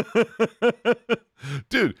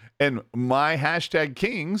 Dude, and my hashtag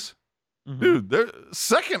Kings, Mhm. dude, they're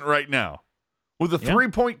second right now with a Yeah.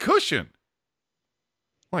 3-point cushion.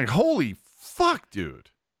 Like, holy fuck,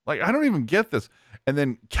 dude. Like, I don't even get this. And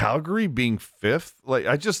then Calgary being fifth. Like,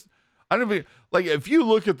 I don't even, like, if you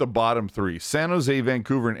look at the bottom three, San Jose,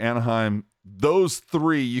 Vancouver, and Anaheim, those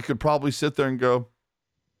three, you could probably sit there and go,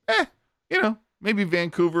 you know, maybe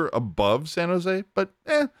Vancouver above San Jose, but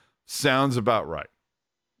sounds about right.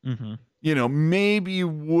 Mhm. You know, maybe you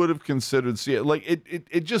would have considered Seattle. Like,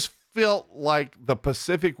 it just felt like the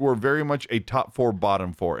Pacific were very much a top four,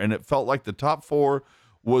 bottom four. And it felt like the top four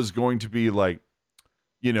was going to be like,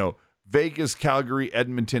 you know, Vegas, Calgary,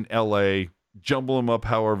 Edmonton, LA, jumble them up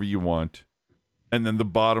however you want. And then the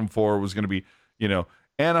bottom four was going to be, you know,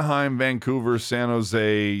 Anaheim, Vancouver, San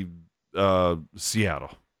Jose,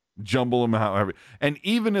 Seattle. Jumble them however. And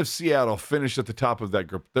even if Seattle finished at the top of that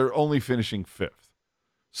group, they're only finishing fifth.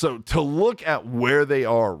 So to look at where they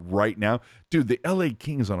are right now, dude, the LA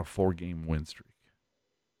Kings on a 4-game win streak.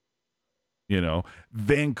 You know,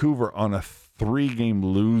 Vancouver on a 3-game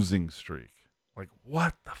losing streak. Like,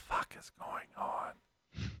 what the fuck is going on?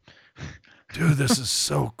 Dude, this is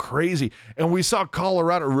so crazy. And we saw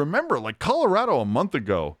Colorado. Remember, like, Colorado a month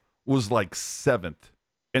ago was like 7th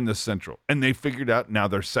in the Central, and they figured out now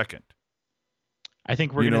they're second. I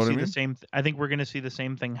think we're You know going to what see I the same. I think we're going to see the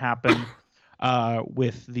same thing happen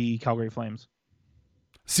with the Calgary Flames.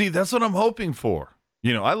 See, that's what I'm hoping for.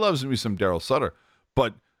 You know, I love me some Daryl Sutter,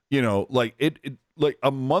 but you know, like it like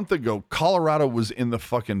a month ago, Colorado was in the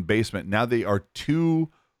fucking basement. Now they are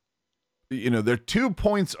they're 2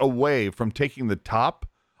 points away from taking the top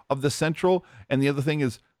of the Central. And the other thing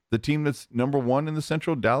is the team that's number 1 in the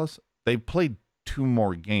Central, Dallas, they played 2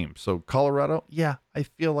 more games. So Colorado, yeah, I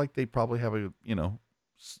feel like they probably have a,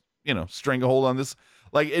 stranglehold on this.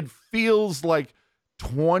 Like, it feels like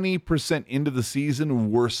 20% into the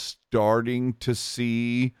season, we're starting to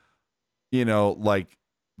see, like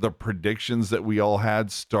the predictions that we all had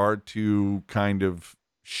start to kind of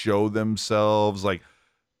show themselves. Like,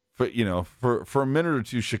 for a minute or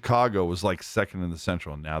two, Chicago was like second in the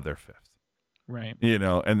Central, and now they're fifth. Right.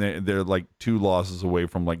 And they're like 2 losses away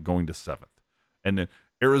from like going to 7th. And then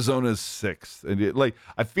Arizona's 6th. And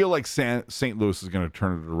I feel like St. Louis is going to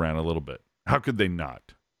turn it around a little bit. How could they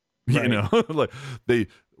not? Right. Like they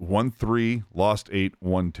won 3, lost 8,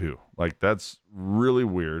 won 2. Like, that's really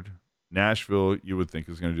weird. Nashville, you would think,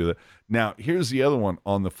 is going to do that. Now, here's the other one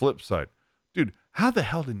on the flip side. Dude, how the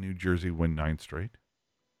hell did New Jersey win 9 straight?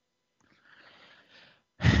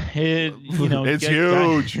 It's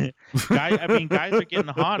huge. Guys are getting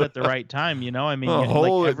hot at the right time.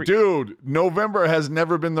 Dude, November has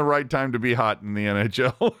never been the right time to be hot in the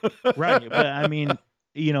NHL. Right, but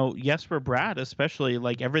Jesper Bratt, especially,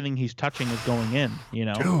 like, everything he's touching is going in.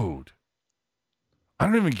 Dude, I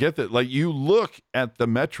don't even get that. Like, you look at the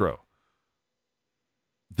Metro,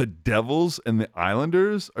 the Devils and the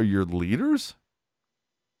Islanders are your leaders.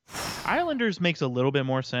 Islanders makes a little bit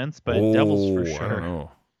more sense, but Devils for I don't sure.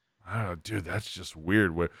 know. Dude, that's just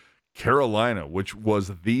weird. Where Carolina, which was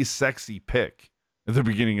the sexy pick at the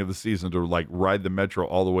beginning of the season to like ride the Metro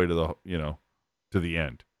all the way to the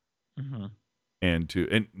end, Mm-hmm.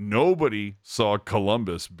 and nobody saw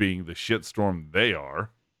Columbus being the shitstorm they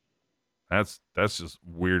are. That's just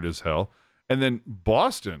weird as hell. And then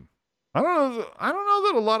Boston, I don't know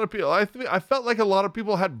that a lot of people. I felt like a lot of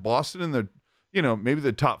people had Boston in the, maybe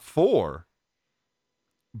the top 4,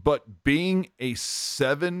 but being a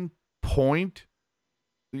 7 points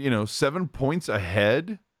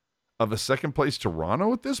ahead of a second place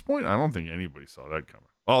Toronto at this point, I don't think anybody saw that coming.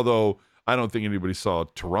 Although I don't think anybody saw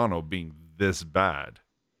Toronto being this bad.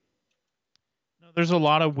 No, there's a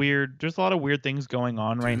lot of weird things going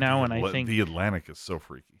on right now, and I think the Atlantic is so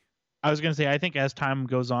freaky. I was going to say, I think as time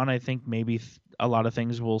goes on, I think maybe a lot of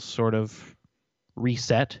things will sort of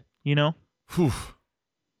reset, Whew. I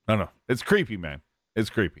don't know. It's creepy, man. It's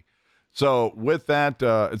creepy. So with that,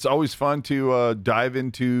 it's always fun to dive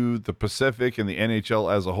into the Pacific and the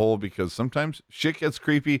NHL as a whole, because sometimes shit gets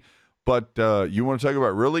creepy. But you want to talk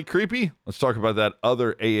about really creepy? Let's talk about that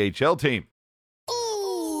other AHL team.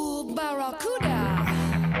 Ooh, Barracuda.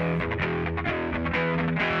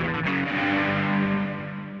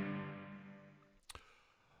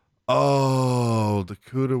 Oh, the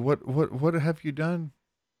Kuda, what have you done?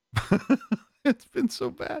 It's been so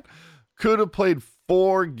bad. Kuda played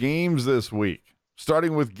 4 games this week,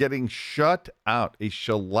 starting with getting shut out, a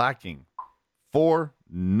shellacking,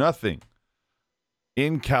 4-0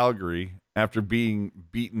 in Calgary after being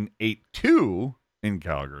beaten 8-2 in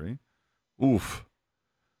Calgary. Oof.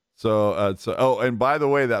 So, and by the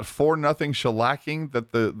way, that 4-0 shellacking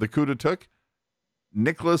that the Kuda took,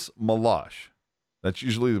 Nicholas Malash. That's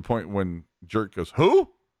usually the point when Jerk goes, who?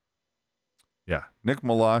 Yeah, Nick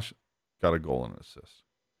Malash got a goal and an assist.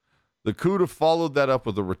 The Kuda followed that up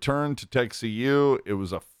with a return to Tech CU. It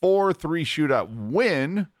was a 4-3 shootout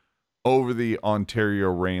win over the Ontario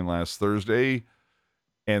Reign last Thursday.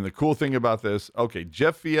 And the cool thing about this, okay,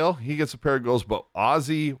 Jeff Viel, he gets a pair of goals, but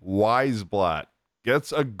Ozzy Weisblatt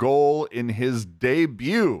gets a goal in his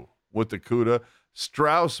debut with the Kuda.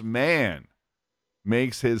 Strauss Mann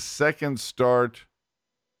makes his second start.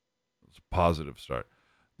 It's a positive start.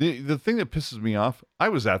 The thing that pisses me off, I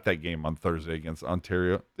was at that game on Thursday against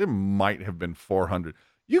Ontario. There might have been 400.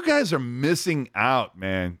 You guys are missing out,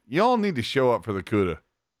 man. Y'all need to show up for the Kuda.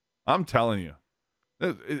 I'm telling you.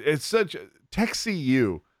 It's such... Tech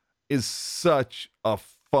CU is such a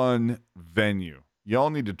fun venue. Y'all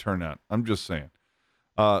need to turn out. I'm just saying.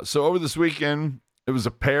 So over this weekend, it was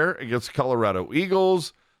a pair against Colorado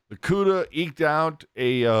Eagles. The Kuda eked out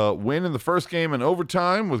a win in the first game in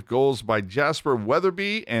overtime with goals by Jasper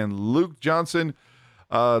Weatherby and Luke Johnson.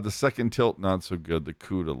 The second tilt, not so good. The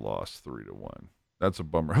Kuda lost 3-1. That's a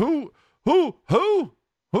bummer. Who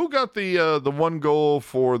got the one goal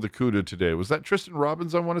for the Kuda today? Was that Tristan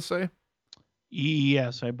Robbins, I want to say?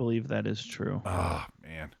 Yes, I believe that is true. Oh,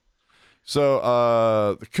 man.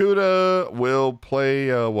 So the Kuda will play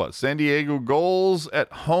San Diego Gulls at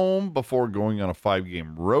home before going on a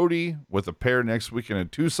 5-game roadie with a pair next weekend in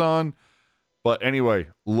Tucson. But anyway,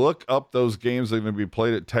 look up those games that are going to be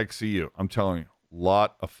played at Tech CU. I'm telling you, a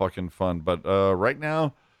lot of fucking fun. But right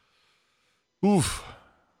now,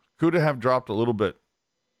 Kuda have dropped a little bit.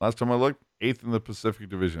 Last time I looked, 8th in the Pacific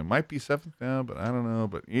Division. It might be 7th now, but I don't know.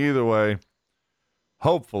 But either way,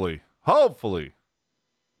 hopefully, Kuda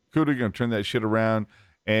going to turn that shit around,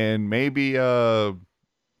 and maybe I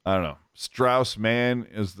don't know, Strauss Mann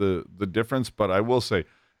is the difference. But I will say,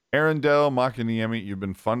 Arundel, Makaniemi, you've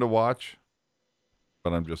been fun to watch.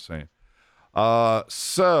 But I'm just saying.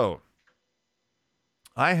 So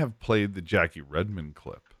I have played the Jackie Redmond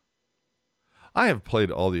clip. I have played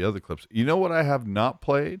all the other clips. You know what I have not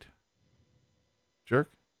played?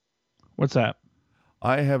 Jerk? What's that?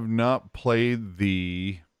 I have not played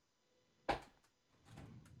the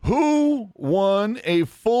Who Won a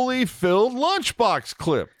Fully Filled Lunchbox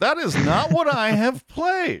clip. That is not what I have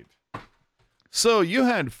played. So you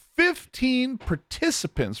had 15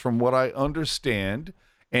 participants from what I understand,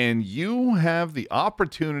 and you have the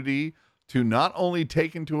opportunity to not only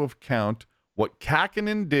take into account what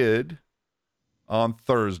Kakinen did on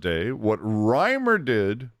Thursday, what Reimer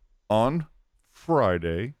did on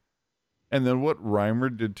Friday, and then what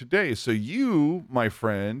Reimer did today. So you, my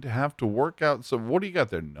friend, have to work out some, what do you got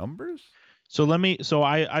there, numbers? So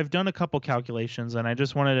I've done a couple calculations, and I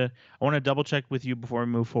want to double check with you before we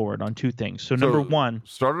move forward on 2 things. So number 1,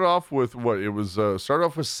 started off with what it was. Started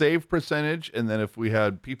off with save percentage, and then if we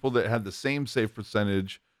had people that had the same save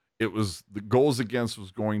percentage, it was the goals against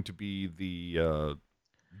was going to be the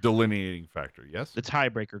delineating factor. Yes, the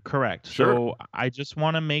tiebreaker, correct. Sure. So I just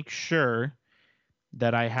want to make sure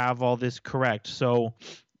that I have all this correct. So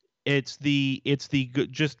it's the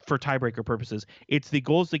just for tiebreaker purposes, it's the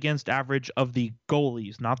goals against average of the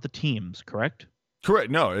goalies, not the teams, correct? Correct.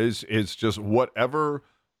 No, it's just whatever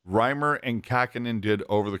Reimer and Kakinen did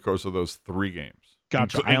over the course of those 3 games.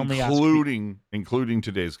 Gotcha. I only including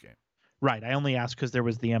today's game. Right. I only asked because there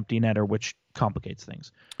was the empty netter, which complicates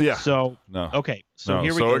things. Yeah. So no. Okay. So no.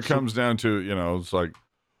 here we go. So it comes down to, it's like,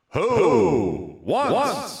 who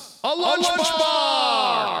wants a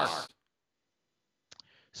lunchbox?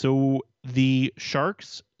 So the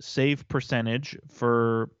Sharks save percentage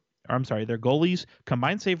their goalies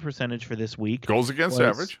combined save percentage for this week. Goals against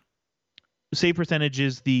average. Save percentage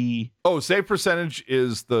is save percentage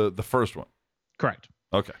is the first one. Correct.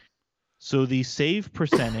 Okay. So the save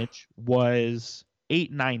percentage was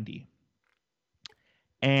 .890.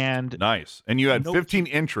 And nice. And you had 15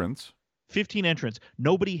 entrants. 15 entrants.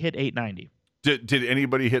 Nobody hit .890. Did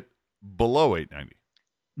anybody hit below .890?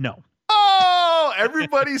 No. Oh,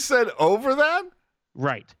 everybody said over that?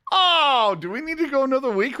 Right. Oh, do we need to go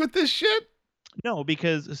another week with this shit? No,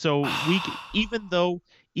 because even though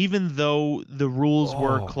the rules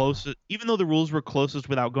were closest, even though the rules were closest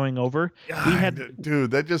without going over, we had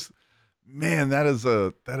dude, that just Man, that is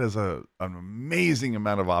an amazing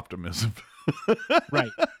amount of optimism.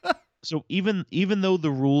 Right. So even though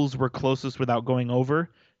the rules were closest without going over,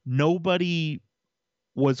 nobody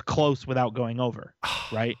was close without going over,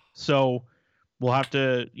 right? So we'll have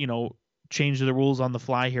to, change the rules on the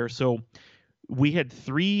fly here. So we had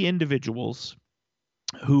 3 individuals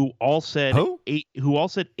who all said Who?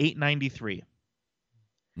 893.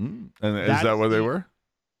 And is That's that what they the- were?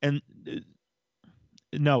 And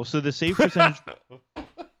no, so the save percentage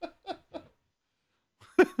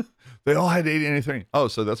They all had 83. Oh,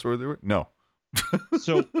 so that's where they were? No.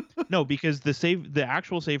 so no, because the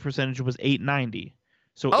actual save percentage was 890.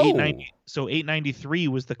 So Oh. 893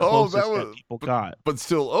 was the Oh, closest that that, was- people got. But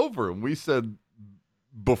still over. And we said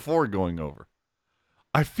before going over.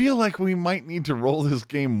 I feel like we might need to roll this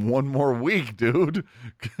game one more week, dude.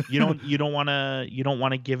 You don't want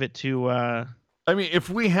to give it to I mean, if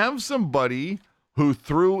we have somebody who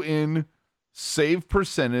threw in save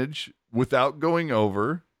percentage without going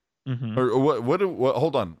over, mhm. or what?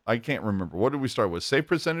 Hold on, I can't remember. What did we start with? Save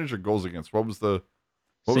percentage or goals against? What was the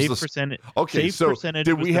save the percentage. Okay, save so percentage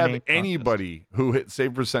did was we the have main contest. anybody who hit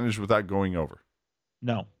save percentage without going over?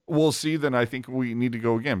 No. We'll see. Then I think we need to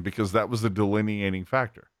go again because that was the delineating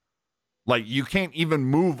factor. Like you can't even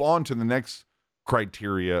move on to the next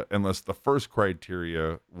criteria unless the first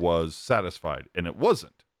criteria was satisfied, and it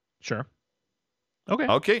wasn't. Sure. Okay.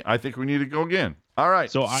 Okay, I think we need to go again. All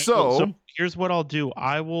right. So So here's what I'll do.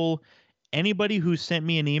 I will anybody who sent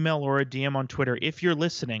me an email or a DM on Twitter, if you're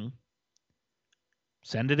listening,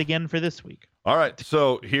 send it again for this week. all right.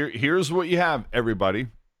 So here's what you have, everybody.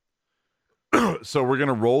 So we're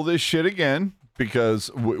gonna roll this shit again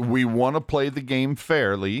because we want to play the game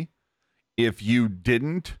fairly. If you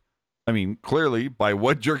didn't, I mean, clearly by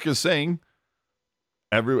what Jerk is saying,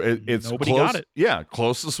 it's Nobody close, got it. Yeah,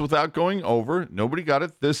 closest without going over. Nobody got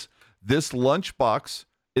it. This lunchbox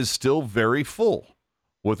is still very full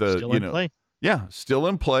with a Still in play. Yeah, still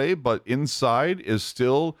in play, but inside is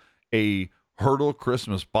still a Hurdle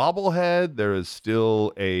Christmas bobblehead. There is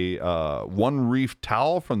still a One Reef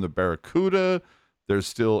towel from the Barracuda. There's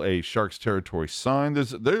still a Sharks Territory sign.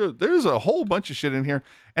 There's a whole bunch of shit in here.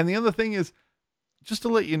 And the other thing is, just to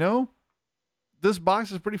let you know, this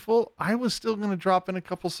box is pretty full. I was still going to drop in a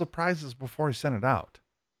couple surprises before I sent it out.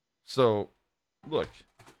 So, look,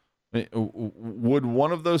 would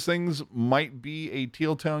one of those things might be a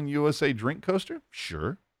Teal Town USA drink coaster?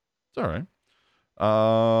 Sure. It's all right.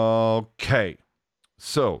 Okay.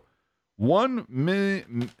 So,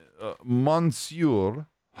 Monsieur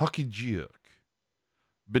Hockey Jerk.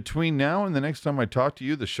 Between now and the next time I talk to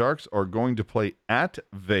you, the Sharks are going to play at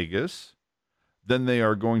Vegas. Then they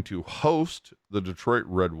are going to host the Detroit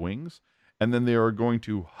Red Wings. And then they are going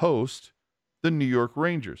to host the New York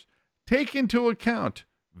Rangers. Take into account,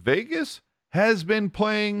 Vegas has been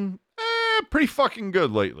playing pretty fucking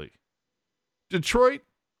good lately. Detroit,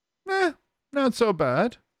 not so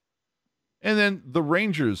bad. And then the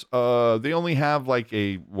Rangers, they only have like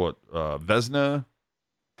a, Vezina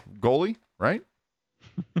goalie, right?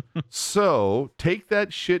 So take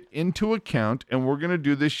that shit into account, and we're going to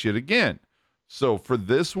do this shit again. So for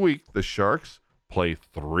this week, the Sharks play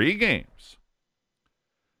 3 games.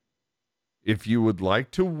 If you would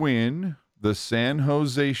like to win the San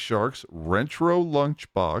Jose Sharks Retro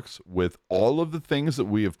Lunchbox with all of the things that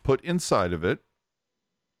we have put inside of it,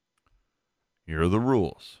 here are the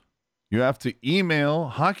rules. You have to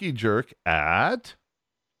email HockeyJerk at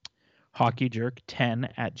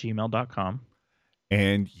hockeyjerk10@gmail.com.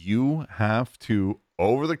 and you have to,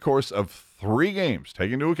 over the course of 3 games,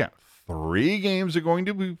 take into account 3 games are going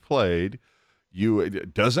to be played.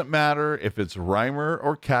 It doesn't matter if it's Reimer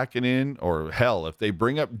or Kakinen, or hell, if they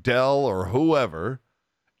bring up Dell or whoever,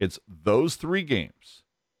 it's those 3 games.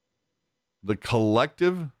 The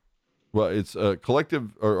collective, it's a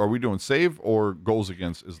collective, or are we doing save or goals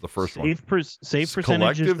against is the first one? Save It's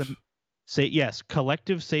percentage is collective?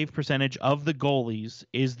 collective save percentage of the goalies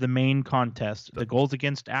is the main contest. The goals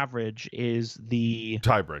against average is the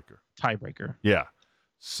Tiebreaker. tiebreaker. Yeah.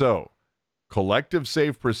 So collective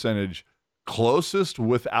save percentage closest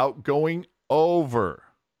without going over.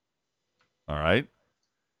 All right.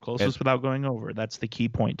 Closest without going over. That's the key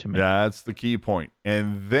point to me. That's the key point.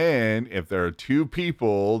 And then if there are 2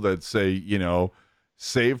 people that say,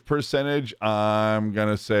 save percentage, I'm going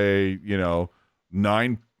to say,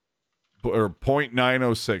 9 or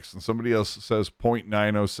 0.906, and somebody else says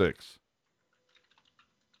 0.906.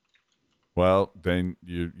 Well, then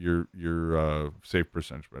your save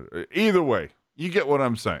percentage better. Either way, you get what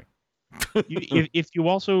I'm saying. if you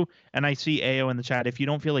also, and I see AO in the chat, if you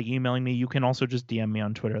don't feel like emailing me, you can also just DM me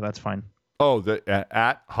on Twitter. That's fine. Oh,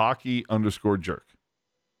 at hockey_jerk.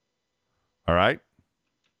 All right.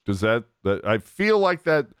 Does that I feel like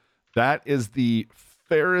that is the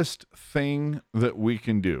fairest thing that we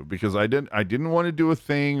can do, because I didn't want to do a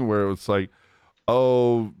thing where it's like,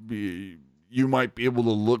 oh, you might be able to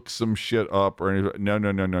look some shit up or anything. No.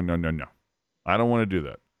 I don't want to do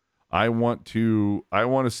that. I want to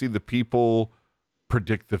see the people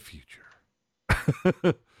predict the future.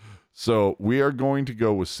 So we are going to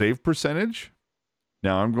go with save percentage.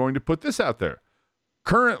 Now I'm going to put this out there.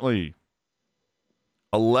 Currently,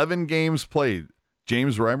 11 games played.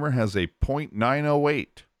 James Reimer has a .908.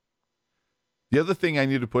 The other thing I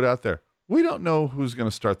need to put out there, we don't know who's going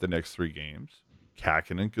to start the next 3 games.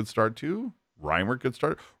 Kakkonen could start 2. Reimer could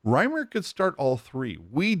start. Reimer could start all 3.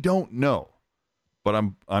 We don't know.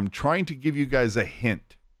 But I'm trying to give you guys a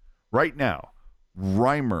hint. Right now,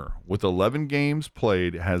 Reimer with 11 games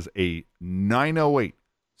played has a .908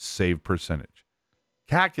 save percentage.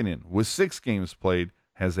 Kakkonen with 6 games played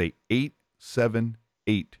has a .878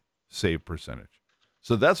 save percentage.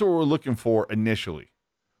 So that's what we're looking for initially.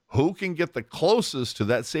 Who can get the closest to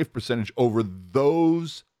that save percentage over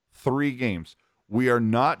those 3 games? We are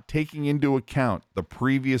not taking into account the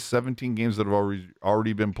previous 17 games that have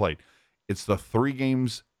already been played. It's the 3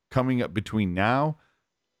 games coming up between now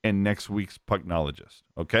and next week's Pucknologist.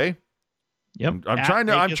 Okay? Yep. I'm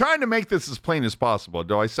trying to make this as plain as possible.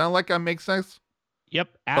 Do I sound like I make sense?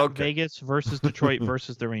 Yep. At Vegas versus Detroit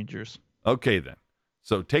versus the Rangers. Okay, then.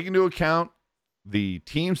 So take into account the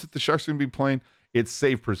teams that the Sharks are going to be playing, it's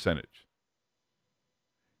save percentage.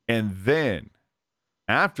 And then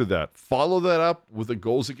after that, follow that up with the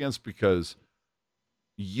goals against, because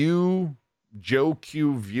you, Joe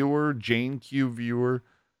Q viewer, Jane Q viewer,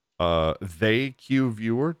 they Q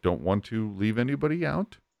viewer, don't want to leave anybody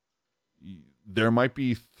out. There might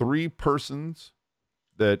be 3 persons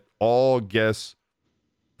that all guess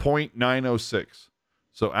 .906.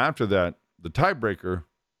 So after that, the tiebreaker,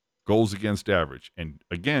 goals against average. And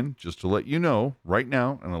again, just to let you know, right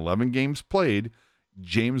now, in 11 games played,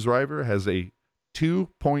 James Reimer has a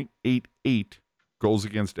 2.88 goals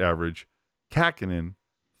against average. Kakkonen,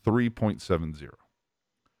 3.70.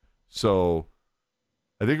 So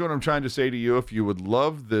I think what I'm trying to say to you, if you would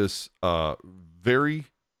love this very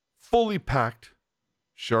fully packed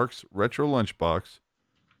Sharks Retro Lunchbox,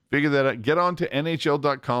 figure that out. Get on to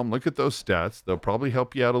NHL.com. Look at those stats. They'll probably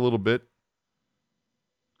help you out a little bit.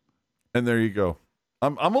 And there you go.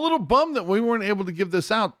 I'm a little bummed that we weren't able to give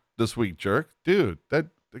this out this week, Jerk. Dude, that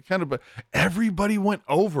kind of... Everybody went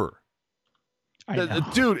over. I know.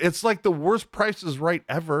 Dude, it's like the worst Price is Right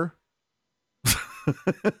ever.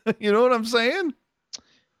 You know what I'm saying?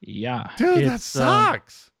 Yeah. Dude, that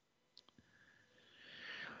sucks.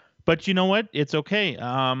 But you know what? It's okay. It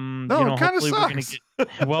kind of sucks.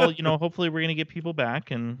 Hopefully we're gonna get people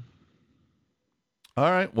back. And all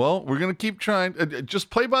right. Well, we're gonna keep trying. Just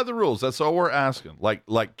play by the rules. That's all we're asking.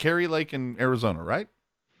 Like Kerry Lake in Arizona, right?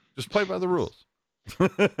 Just play by the rules.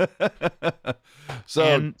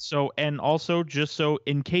 And also, just so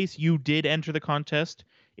in case you did enter the contest,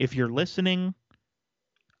 if you're listening,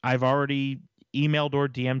 I've already emailed or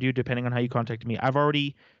DM'd you, depending on how you contacted me. I've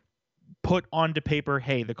already put onto paper,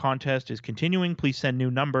 hey, the contest is continuing. Please send new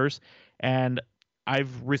numbers. And I've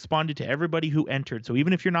responded to everybody who entered. So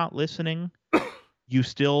even if you're not listening, you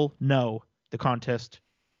still know the contest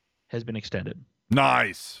has been extended.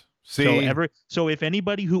 Nice. See? So if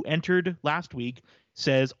anybody who entered last week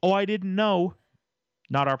says, oh, I didn't know,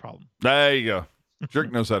 not our problem. There you go.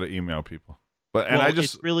 Jerk knows how to email people.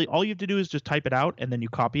 It's really, all you have to do is just type it out, and then you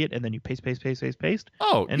copy it, and then you paste.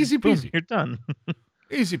 Oh, and easy boom, peasy. you're done.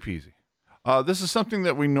 Easy peasy. This is something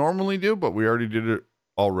that we normally do, but we already did it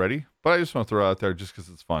already. But I just want to throw it out there just because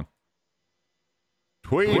it's fun.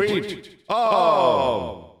 Tweet of the week.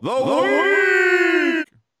 All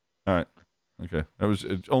right. Okay.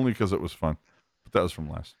 It's only because it was fun. But that was from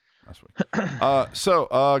last week.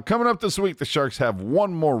 So coming up this week, the Sharks have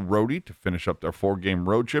one more roadie to finish up their 4-game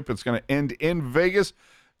road trip. It's going to end in Vegas.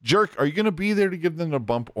 Jerk, are you going to be there to give them a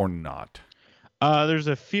bump or not? There's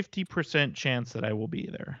a 50% chance that I will be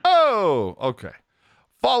there. Oh, okay.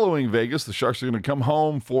 Following Vegas, the Sharks are going to come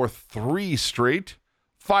home for 3 straight.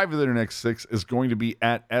 5 of their next 6 is going to be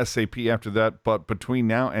at SAP after that. But between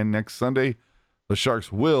now and next Sunday, the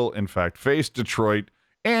Sharks will, in fact, face Detroit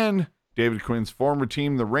and David Quinn's former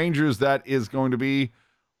team, the Rangers. That is going to be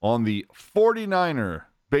on the 49er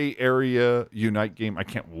Bay Area Unite game. I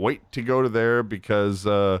can't wait to go to there because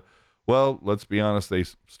Well, let's be honest, they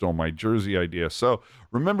stole my jersey idea. So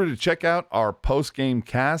remember to check out our post-game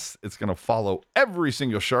cast. It's going to follow every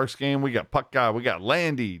single Sharks game. We got Puck Guy, we got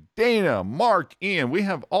Landy, Dana, Mark, Ian. We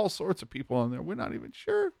have all sorts of people on there. We're not even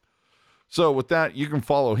sure. So with that, you can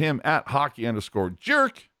follow him at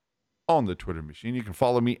hockey_jerk on the Twitter machine. You can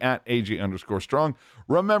follow me at AJ_strong.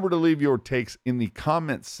 Remember to leave your takes in the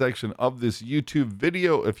comments section of this YouTube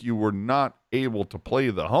video if you were not able to play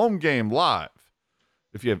the home game live.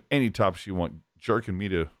 If you have any topics you want Jerk and me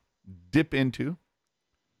to dip into,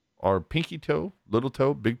 our pinky toe, little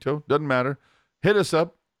toe, big toe, doesn't matter. Hit us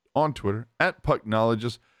up on Twitter at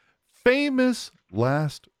Pucknologist. Famous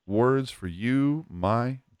last words for you,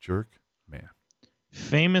 my jerk man.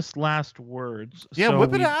 Famous last words. Yeah, So whip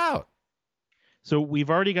it we've- out. So we've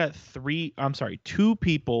already got two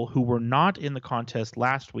people who were not in the contest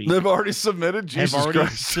last week. They've already submitted. Jesus already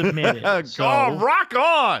Christ. submitted, Oh, so- rock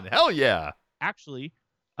on. Hell yeah. Actually,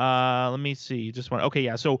 let me see. Just one. Okay,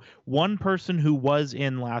 yeah. So one person who was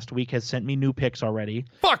in last week has sent me new picks already.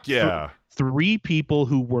 Fuck yeah. 3 people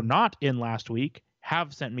who were not in last week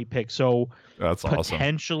have sent me picks. So That's awesome.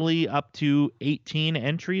 potentially up to 18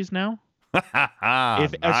 entries now.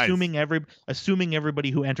 If Nice. assuming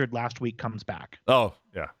everybody who entered last week comes back. Oh,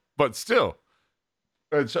 yeah. But still.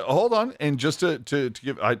 So hold on. And just to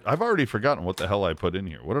give, I've already forgotten what the hell I put in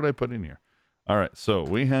here. What did I put in here? All right. So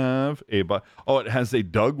we have it has a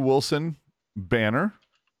Doug Wilson banner.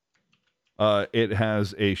 It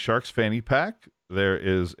has a Sharks fanny pack. There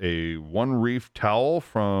is a One Reef towel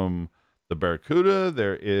from the Barracuda.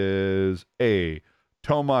 There is a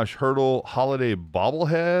Tomas Hertl holiday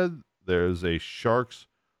bobblehead. There's a Sharks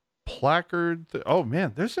placard. Oh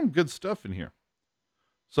man, there's some good stuff in here.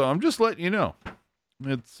 So I'm just letting you know.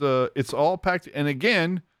 It's all packed. And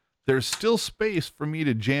again, there's still space for me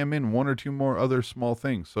to jam in 1 or 2 more other small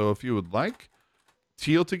things. So if you would like,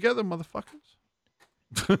 teal together, motherfuckers.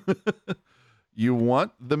 You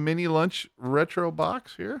want the mini lunch retro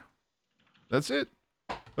box here? That's it.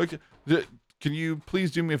 Okay. Can you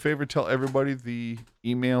please do me a favor? Tell everybody the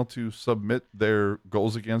email to submit their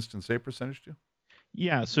goals against and save percentage to.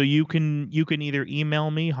 Yeah, so you can either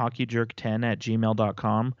email me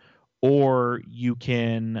hockeyjerk10@gmail.com or you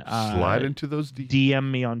can Slide into those DMs.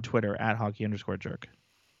 DM me on Twitter at hockey_jerk.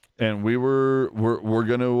 And we're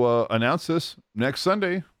going to announce this next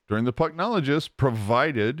Sunday during the Pucknologist,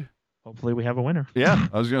 provided, Hopefully we have a winner. yeah,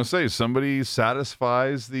 I was going to say somebody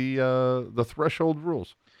satisfies the threshold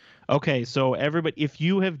rules. Okay, so everybody, if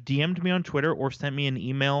you have DM'd me on Twitter or sent me an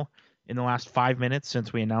email in the last 5 minutes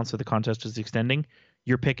since we announced that the contest is extending,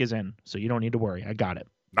 your pick is in, so you don't need to worry. I got it.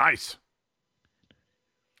 Nice.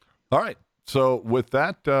 All right. So with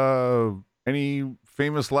that, any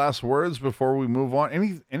famous last words before we move on?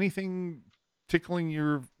 Anything tickling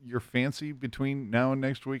your fancy between now and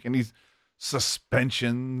next week? Any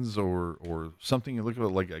suspensions or something you look at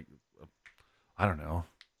like I don't know,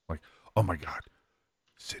 like, oh my God,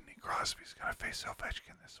 Sidney Crosby's gonna face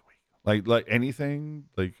Ovechkin this week. Like anything,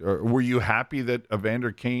 like, or were you happy that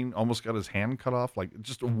Evander Kane almost got his hand cut off? Like,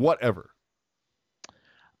 just whatever.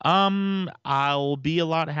 I'll be a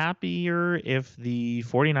lot happier if the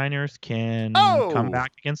 49ers can Oh! come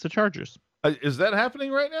back against the Chargers. Is that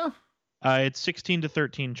happening right now? It's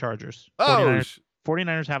 16-13 Chargers. Oh,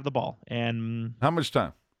 49ers have the ball, and how much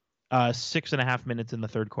time? 6.5 minutes in the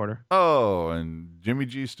third quarter. Oh, and Jimmy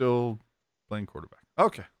G still playing quarterback.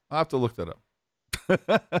 Okay, I'll have to look that up.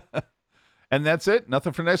 And that's it.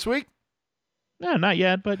 Nothing for next week. No, not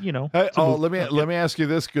yet, but you know. Hey, it's a oh, move. let me ask you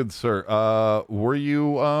this, good sir. Were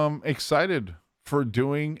you excited for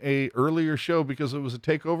doing a earlier show because it was a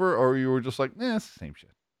takeover, or you were just like, nah, it's the same shit?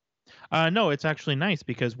 No, it's actually nice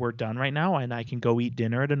because we're done right now, and I can go eat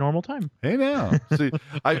dinner at a normal time. Hey now, see,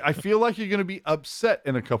 I feel like you're going to be upset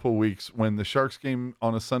in a couple weeks when the Sharks game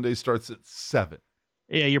on a Sunday starts at 7.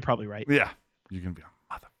 Yeah, you're probably right. Yeah, you're going to be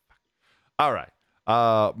a motherfucker. All right.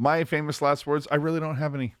 My famous last words, I really don't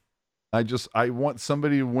have any. I want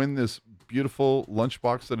somebody to win this beautiful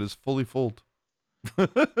lunchbox that is fully filled.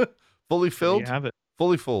 Fully There filled? you have it.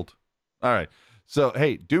 Fully filled. All right. So,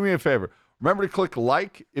 hey, do me a favor. Remember to click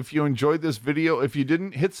like if you enjoyed this video. If you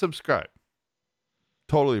didn't, hit subscribe.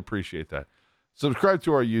 Totally appreciate that. Subscribe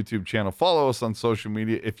to our YouTube channel. Follow us on social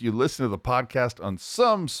media. If you listen to the podcast on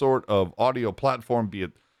some sort of audio platform, be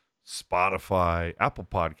it Spotify, Apple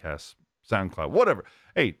Podcasts, SoundCloud, whatever.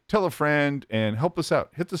 Hey, tell a friend and help us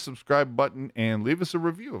out. Hit the subscribe button and leave us a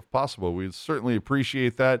review if possible. We'd certainly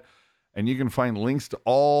appreciate that. And you can find links to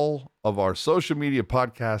all of our social media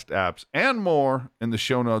podcast apps and more in the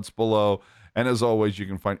show notes below. And as always, you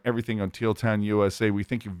can find everything on Teal Town USA. We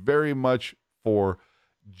thank you very much for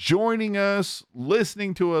joining us,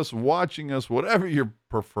 listening to us, watching us, whatever your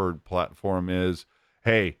preferred platform is.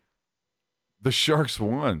 Hey, the Sharks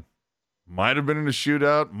won. Might have been in a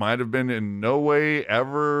shootout, might have been in no way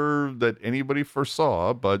ever that anybody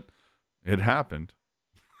foresaw, but it happened.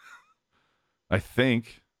 I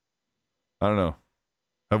think. I don't know.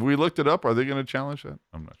 Have we looked it up? Are they going to challenge that?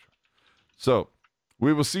 I'm not sure. So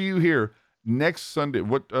we will see you here next Sunday.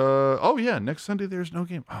 Next Sunday there's no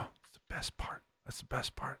game. Oh, that's the best part. That's the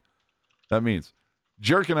best part. That means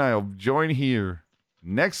Jerk and I will join here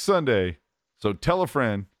next Sunday. So tell a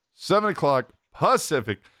friend, 7 o'clock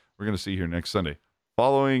Pacific. We're going to see you here next Sunday.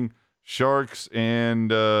 Following Sharks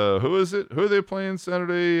and who is it? Who are they playing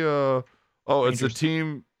Saturday? It's a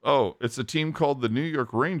team. Oh, it's a team called the New York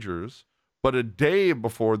Rangers, but a day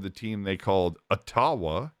before the team they called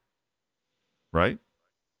Ottawa. Right?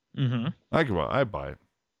 Mm-hmm. I buy it.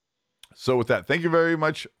 So with that, thank you very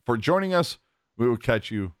much for joining us. We will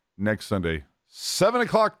catch you next Sunday, 7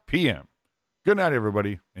 o'clock p.m. Good night,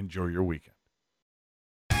 everybody. Enjoy your weekend.